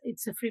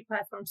 It's a free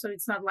platform, so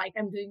it's not like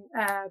I'm doing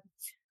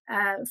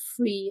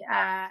free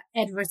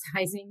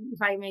advertising,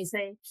 if I may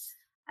say.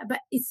 But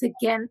it's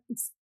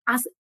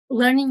us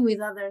learning with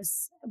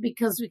others,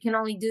 because we can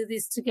only do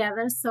this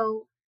together.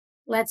 So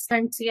let's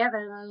learn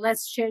together,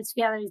 let's share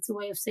together. It's a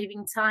way of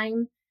saving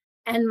time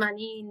and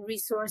money and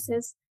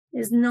resources.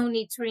 There's no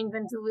need to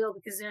reinvent the wheel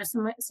because there are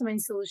so many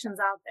solutions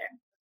out there.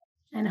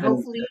 And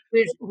hopefully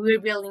we're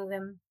building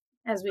them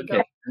as we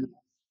go.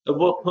 At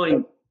what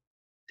point,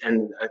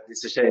 and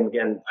it's a shame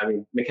again, I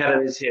mean,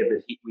 Michele is here,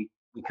 but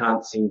we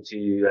can't seem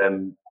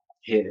to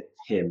hear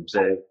him,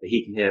 so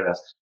he can hear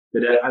us.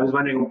 But I was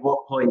wondering at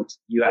what point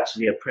you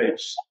actually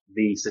approach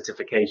the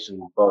certification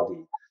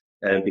body,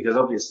 because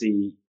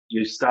obviously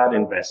you start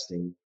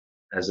investing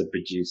as a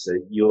producer,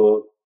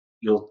 you're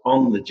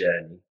on the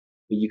journey,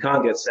 but you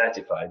can't get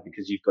certified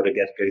because you've got to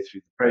go through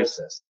the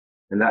process.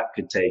 And that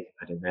could take,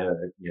 I don't know,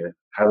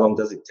 how long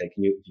does it take?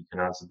 If you can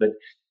answer, but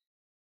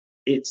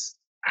it's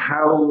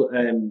how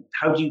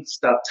do you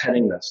start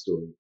telling that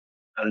story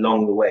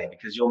along the way?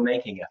 Because you're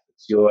making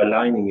efforts, you're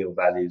aligning your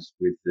values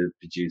with the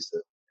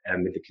producer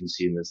and with the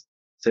consumers.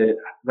 So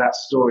that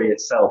story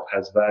itself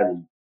has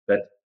value, but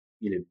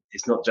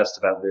it's not just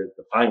about the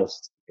final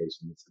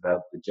certification; it's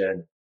about the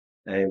journey.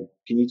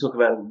 Can you talk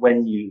about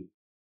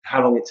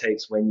how long it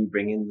takes when you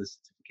bring in the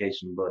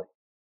certification body?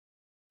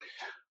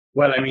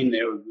 Well, I mean,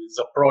 it's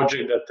a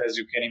project that, as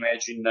you can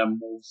imagine,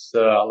 moves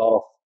a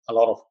lot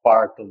of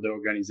part of the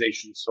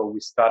organization. So we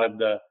started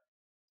the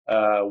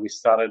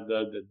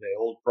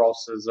whole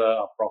process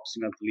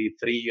approximately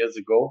 3 years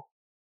ago,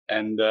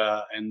 and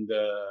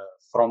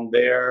from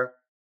there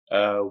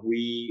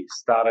we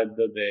started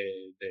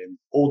the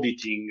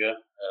auditing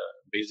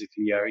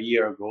basically a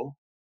year ago,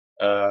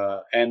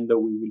 and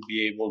we will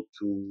be able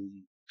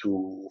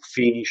to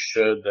finish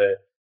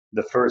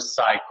the first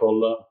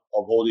cycle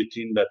of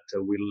auditing that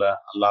will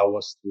allow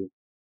us to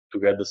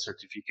get the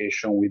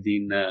certification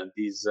within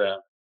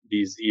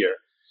this year.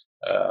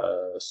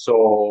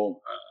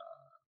 So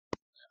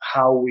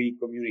how we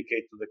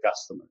communicate to the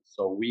customer.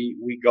 So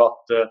we got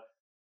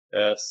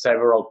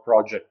several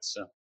projects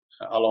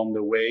along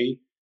the way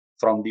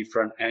from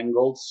different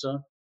angles.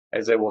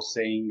 As I was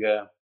saying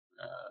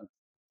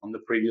on the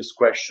previous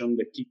question,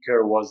 the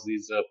kicker was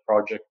this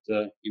project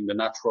in the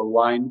natural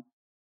wine,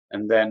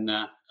 and then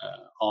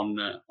on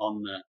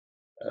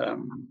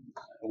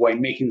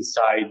winemaking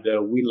side,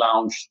 we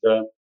launched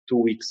 2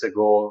 weeks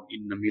ago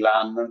in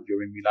Milan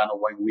during Milano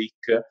Wine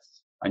Week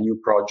a new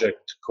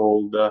project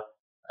called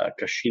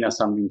Cascina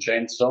San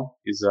Vincenzo.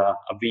 Is a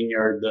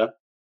vineyard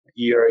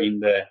here in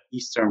the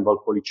eastern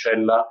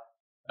Valpolicella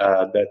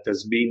that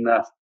has been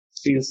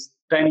since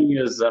 10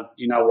 years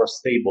in our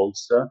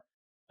stables,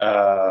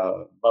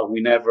 but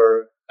we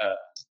never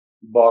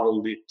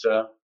bottled it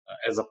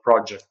as a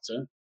project.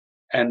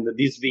 And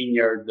this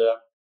vineyard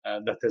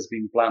that has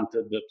been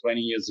planted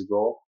 20 years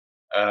ago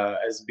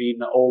has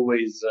been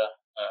always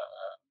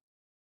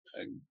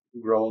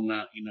grown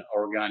in an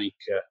organic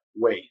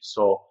way.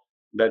 So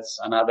that's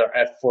another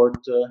effort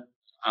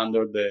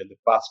under the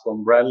Pasco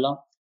umbrella.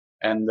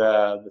 And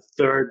the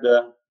third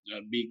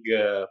big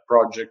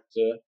project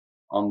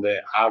on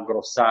the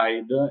agro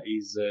side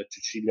is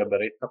Cecilia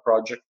Beretta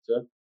project,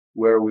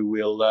 where we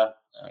will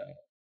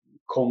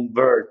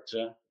convert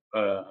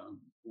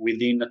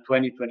within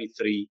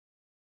 2023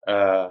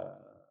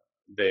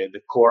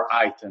 the core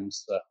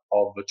items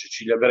of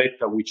Cecilia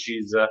Beretta, which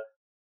is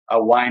a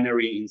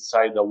winery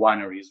inside a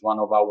winery. Is one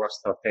of our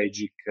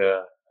strategic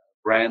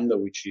brand,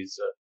 which is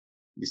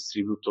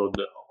distributed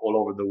all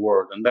over the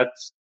world. And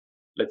that's,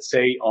 let's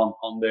say,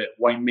 on the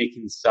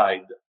winemaking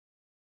side.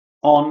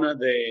 On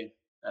the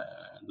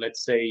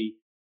let's say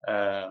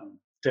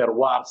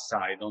terroir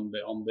side, on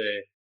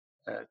the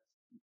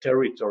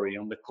territory,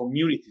 on the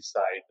community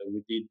side,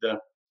 we did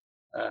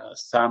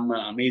some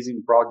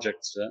amazing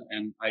projects,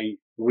 and I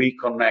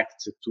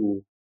reconnect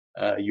to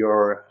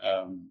your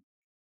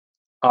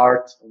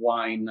art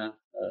wine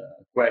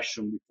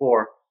question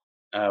before.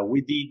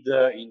 We did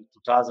in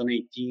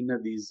 2018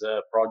 this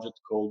project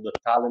called The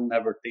Talent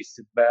Never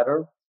Tasted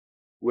Better,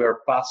 where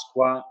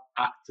Pasqua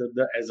acted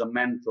as a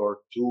mentor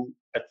to,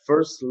 at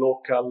first,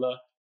 local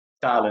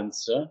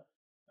talents,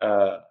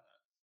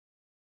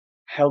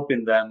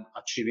 helping them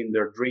achieving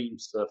their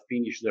dreams,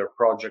 finish their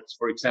projects.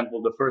 For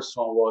example, the first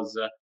one was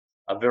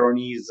a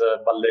Veronese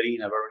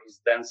ballerina,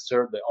 Veronese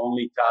dancer, the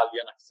only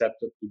Italian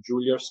accepted to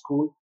Juilliard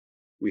School.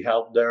 We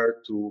helped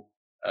her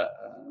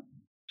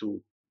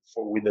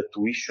with the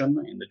tuition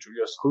in the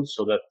Juilliard School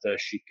so that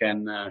she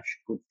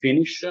could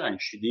finish, and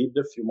she did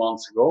a few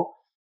months ago.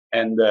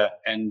 And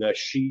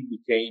she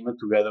became,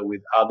 together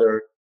with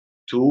other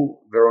two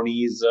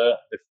Veronese,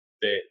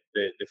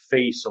 the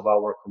face of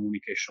our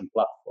communication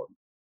platform.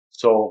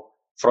 So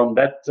from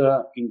that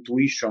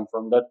intuition,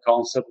 from that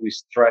concept, we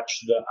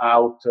stretched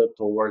out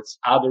towards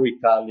other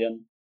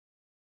Italian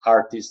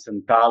artists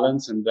and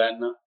talents, and then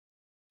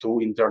to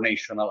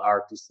international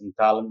artists and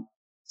talents,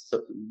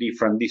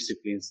 different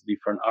disciplines,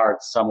 different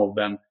arts. Some of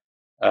them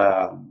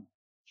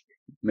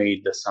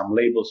made some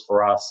labels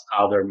for us,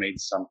 others made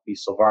some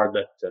piece of art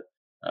that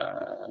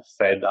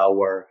fed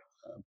our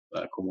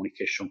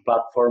communication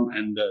platform,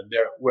 and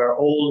they were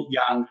all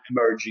young,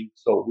 emerging,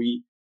 so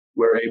we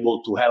were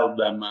able to help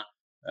them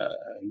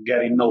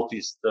getting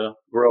noticed,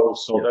 grow.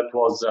 So that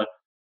was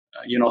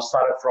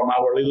started from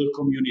our little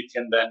community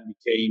and then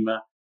became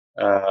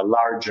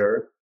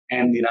larger,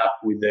 ending up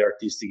with the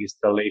artistic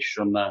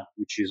installation,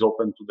 which is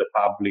open to the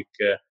public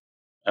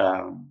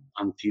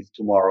until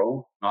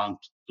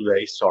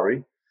today,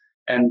 sorry.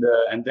 And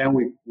then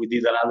we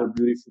did another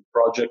beautiful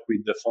project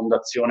with the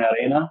Fondazione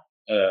Arena,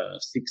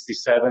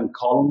 67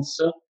 columns.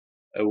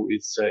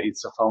 It's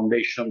a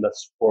foundation that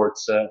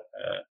supports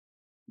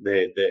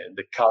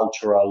the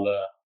cultural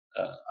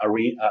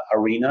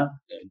arena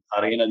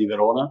di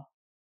Verona.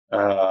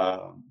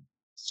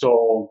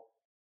 So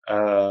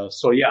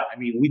yeah, I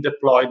mean, we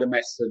deploy the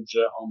message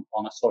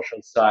on a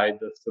social side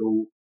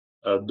through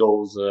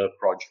those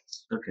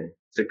projects. Okay,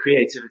 so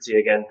creativity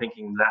again,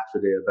 thinking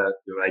laterally about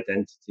your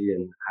identity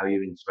and how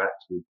you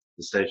interact with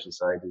the social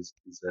side is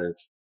a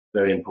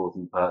very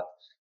important part.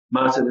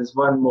 Marta, there's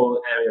one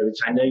more area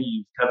which I know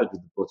you've covered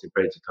with the Porto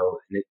Protocol,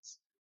 and it's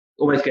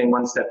almost going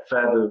one step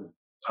further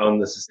on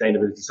the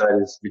sustainability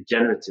side, is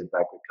regenerative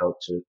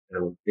agriculture,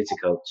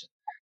 viticulture.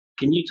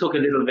 Can you talk a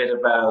little bit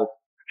about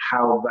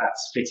how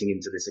that's fitting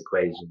into this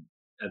equation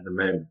at the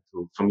moment,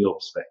 from your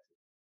perspective?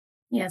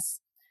 Yes,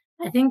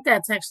 I think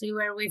that's actually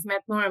where we've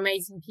met more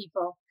amazing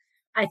people.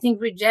 I think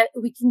we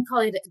can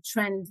call it a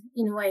trend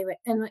in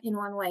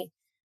one way.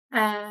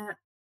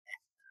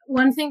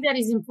 One thing that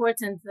is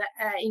important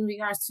in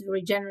regards to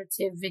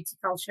regenerative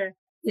viticulture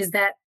is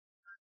that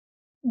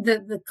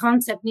the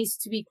concept needs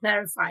to be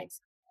clarified.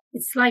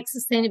 It's like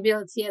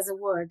sustainability as a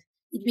word.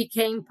 It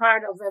became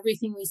part of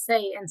everything we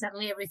say, and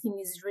suddenly everything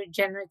is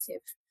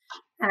regenerative.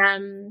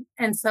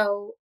 And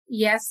so,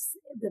 yes,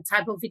 the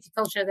type of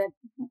viticulture that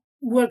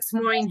works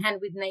more in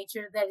hand with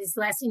nature, that is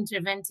less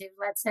interventive,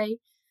 let's say,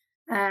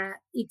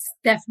 it's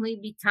definitely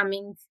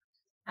becoming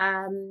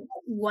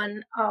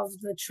one of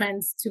the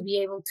trends to be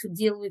able to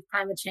deal with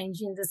climate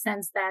change, in the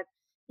sense that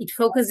it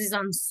focuses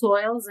on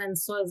soils, and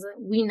soils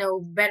we know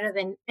better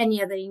than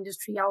any other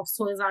industry. Our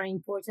soils are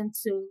important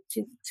to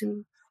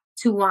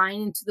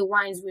wine and to the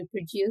wines we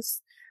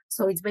produce.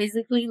 So it's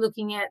basically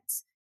looking at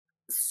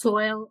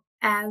soil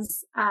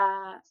as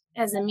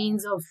a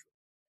means of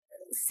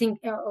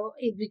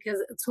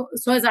because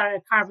soils are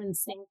a carbon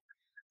sink,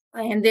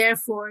 and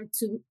therefore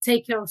to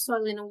take care of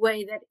soil in a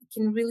way that it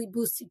can really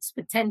boost its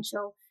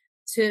potential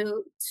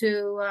to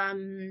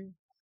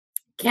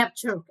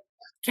capture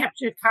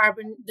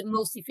carbon in the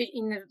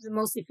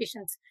most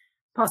efficient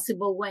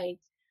possible way.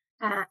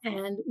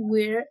 And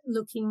we're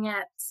looking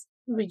at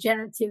a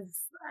regenerative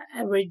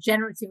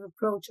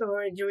approach,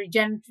 or the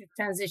regenerative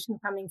transition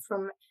coming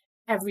from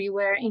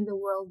everywhere in the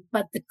world.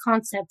 But the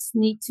concepts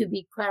need to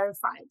be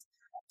clarified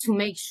to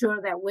make sure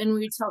that when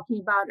we're talking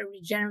about a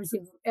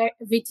regenerative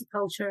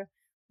viticulture,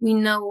 we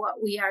know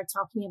what we are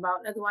talking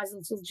about. Otherwise,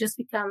 it will just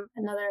become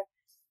another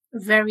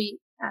very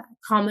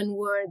common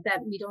word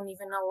that we don't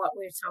even know what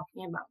we're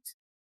talking about.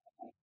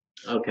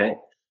 Okay,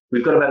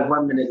 we've got about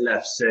 1 minute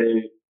left, so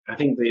I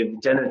think the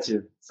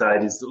regenerative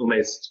side is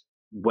almost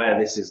where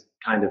this is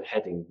kind of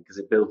heading, because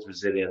it builds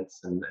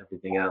resilience and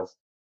everything else.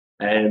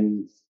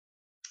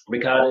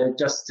 Ricardo,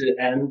 just to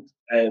end,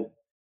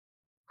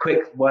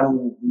 quick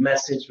one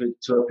message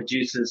to our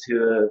producers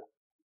who are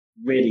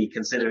really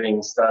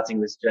considering starting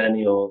this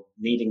journey or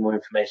needing more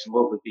information.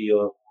 What would be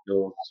your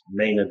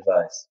main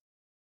advice?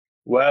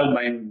 Well,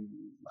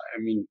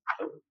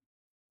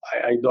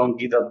 I don't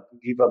give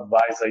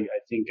advice. I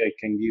think I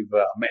can give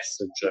a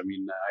message. I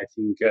mean, I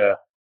think,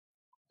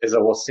 as I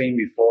was saying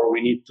before,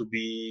 we need to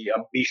be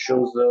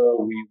ambitious.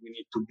 We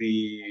need to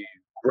be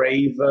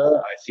brave.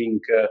 I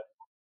think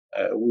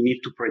we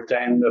need to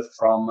pretend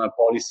from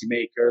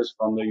policymakers,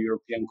 from the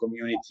European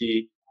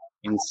community,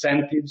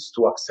 incentives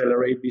to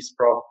accelerate this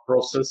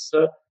process.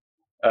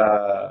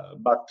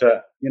 But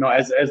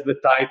as the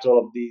title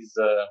of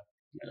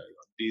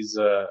this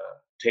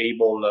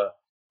table,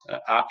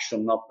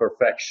 action, not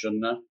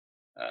perfection.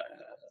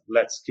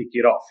 Let's kick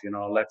it off.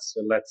 Let's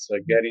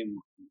get in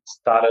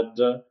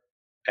started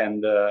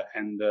and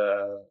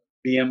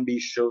be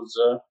ambitious,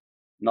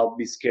 not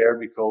be scared,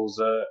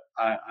 because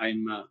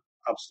I'm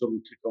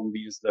absolutely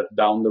convinced that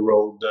down the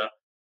road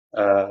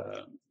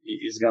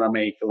is gonna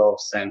make a lot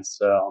of sense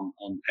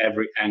on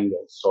every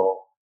angle.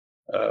 So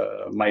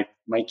my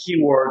key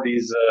word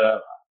is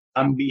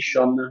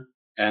ambition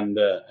and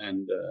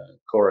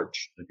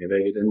courage. Okay,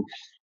 very good. And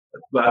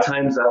our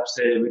time's up,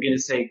 so we're going to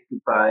say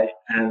goodbye.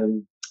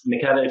 And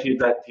Michele, if you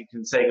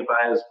can say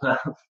goodbye as well.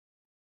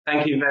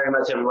 Thank you very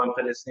much, everyone,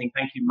 for listening.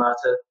 Thank you,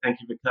 Marta.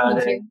 Thank you, Ricardo.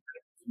 Thank you.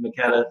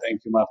 Michele.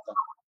 Thank you, Marta.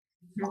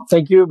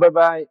 Thank you.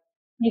 Bye-bye.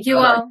 Thank you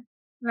all. Have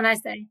a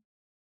nice day.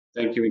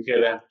 Thank you,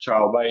 Michele.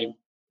 Ciao. Bye.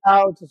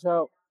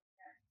 Ciao.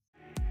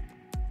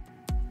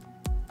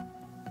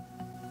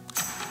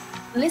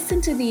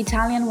 Listen to the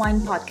Italian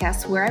Wine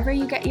Podcast wherever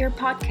you get your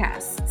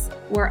podcasts.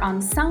 We're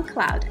on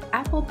SoundCloud,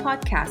 Apple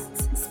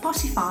Podcasts,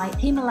 Spotify,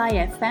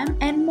 Himalaya FM,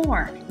 and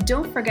more.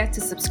 Don't forget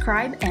to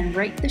subscribe and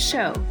rate the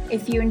show.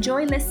 If you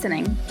enjoy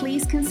listening,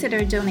 please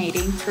consider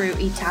donating through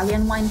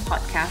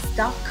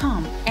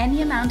ItalianWinePodcast.com.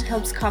 Any amount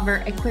helps cover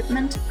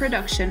equipment,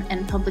 production,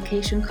 and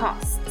publication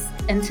costs.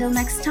 Until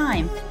next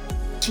time,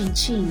 cin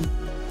cin.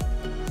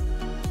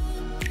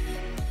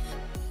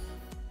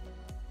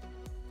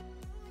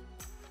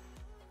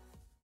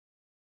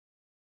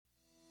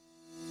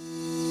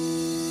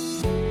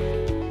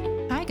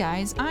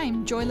 guys.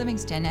 I'm Joy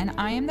Livingston, and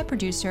I am the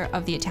producer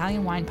of the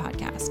Italian Wine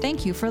Podcast.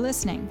 Thank you for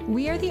listening.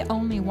 We are the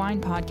only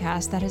wine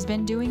podcast that has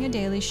been doing a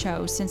daily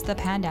show since the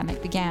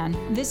pandemic began.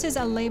 This is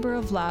a labor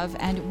of love,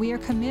 and we are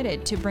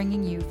committed to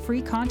bringing you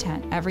free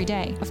content every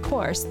day. Of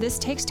course, this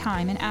takes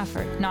time and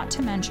effort, not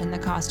to mention the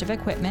cost of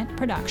equipment,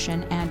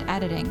 production, and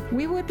editing.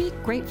 We would be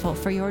grateful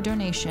for your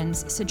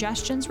donations,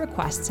 suggestions,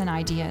 requests, and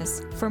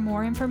ideas. For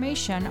more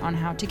information on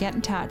how to get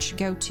in touch,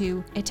 go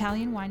to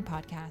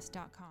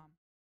ItalianWinePodcast.com.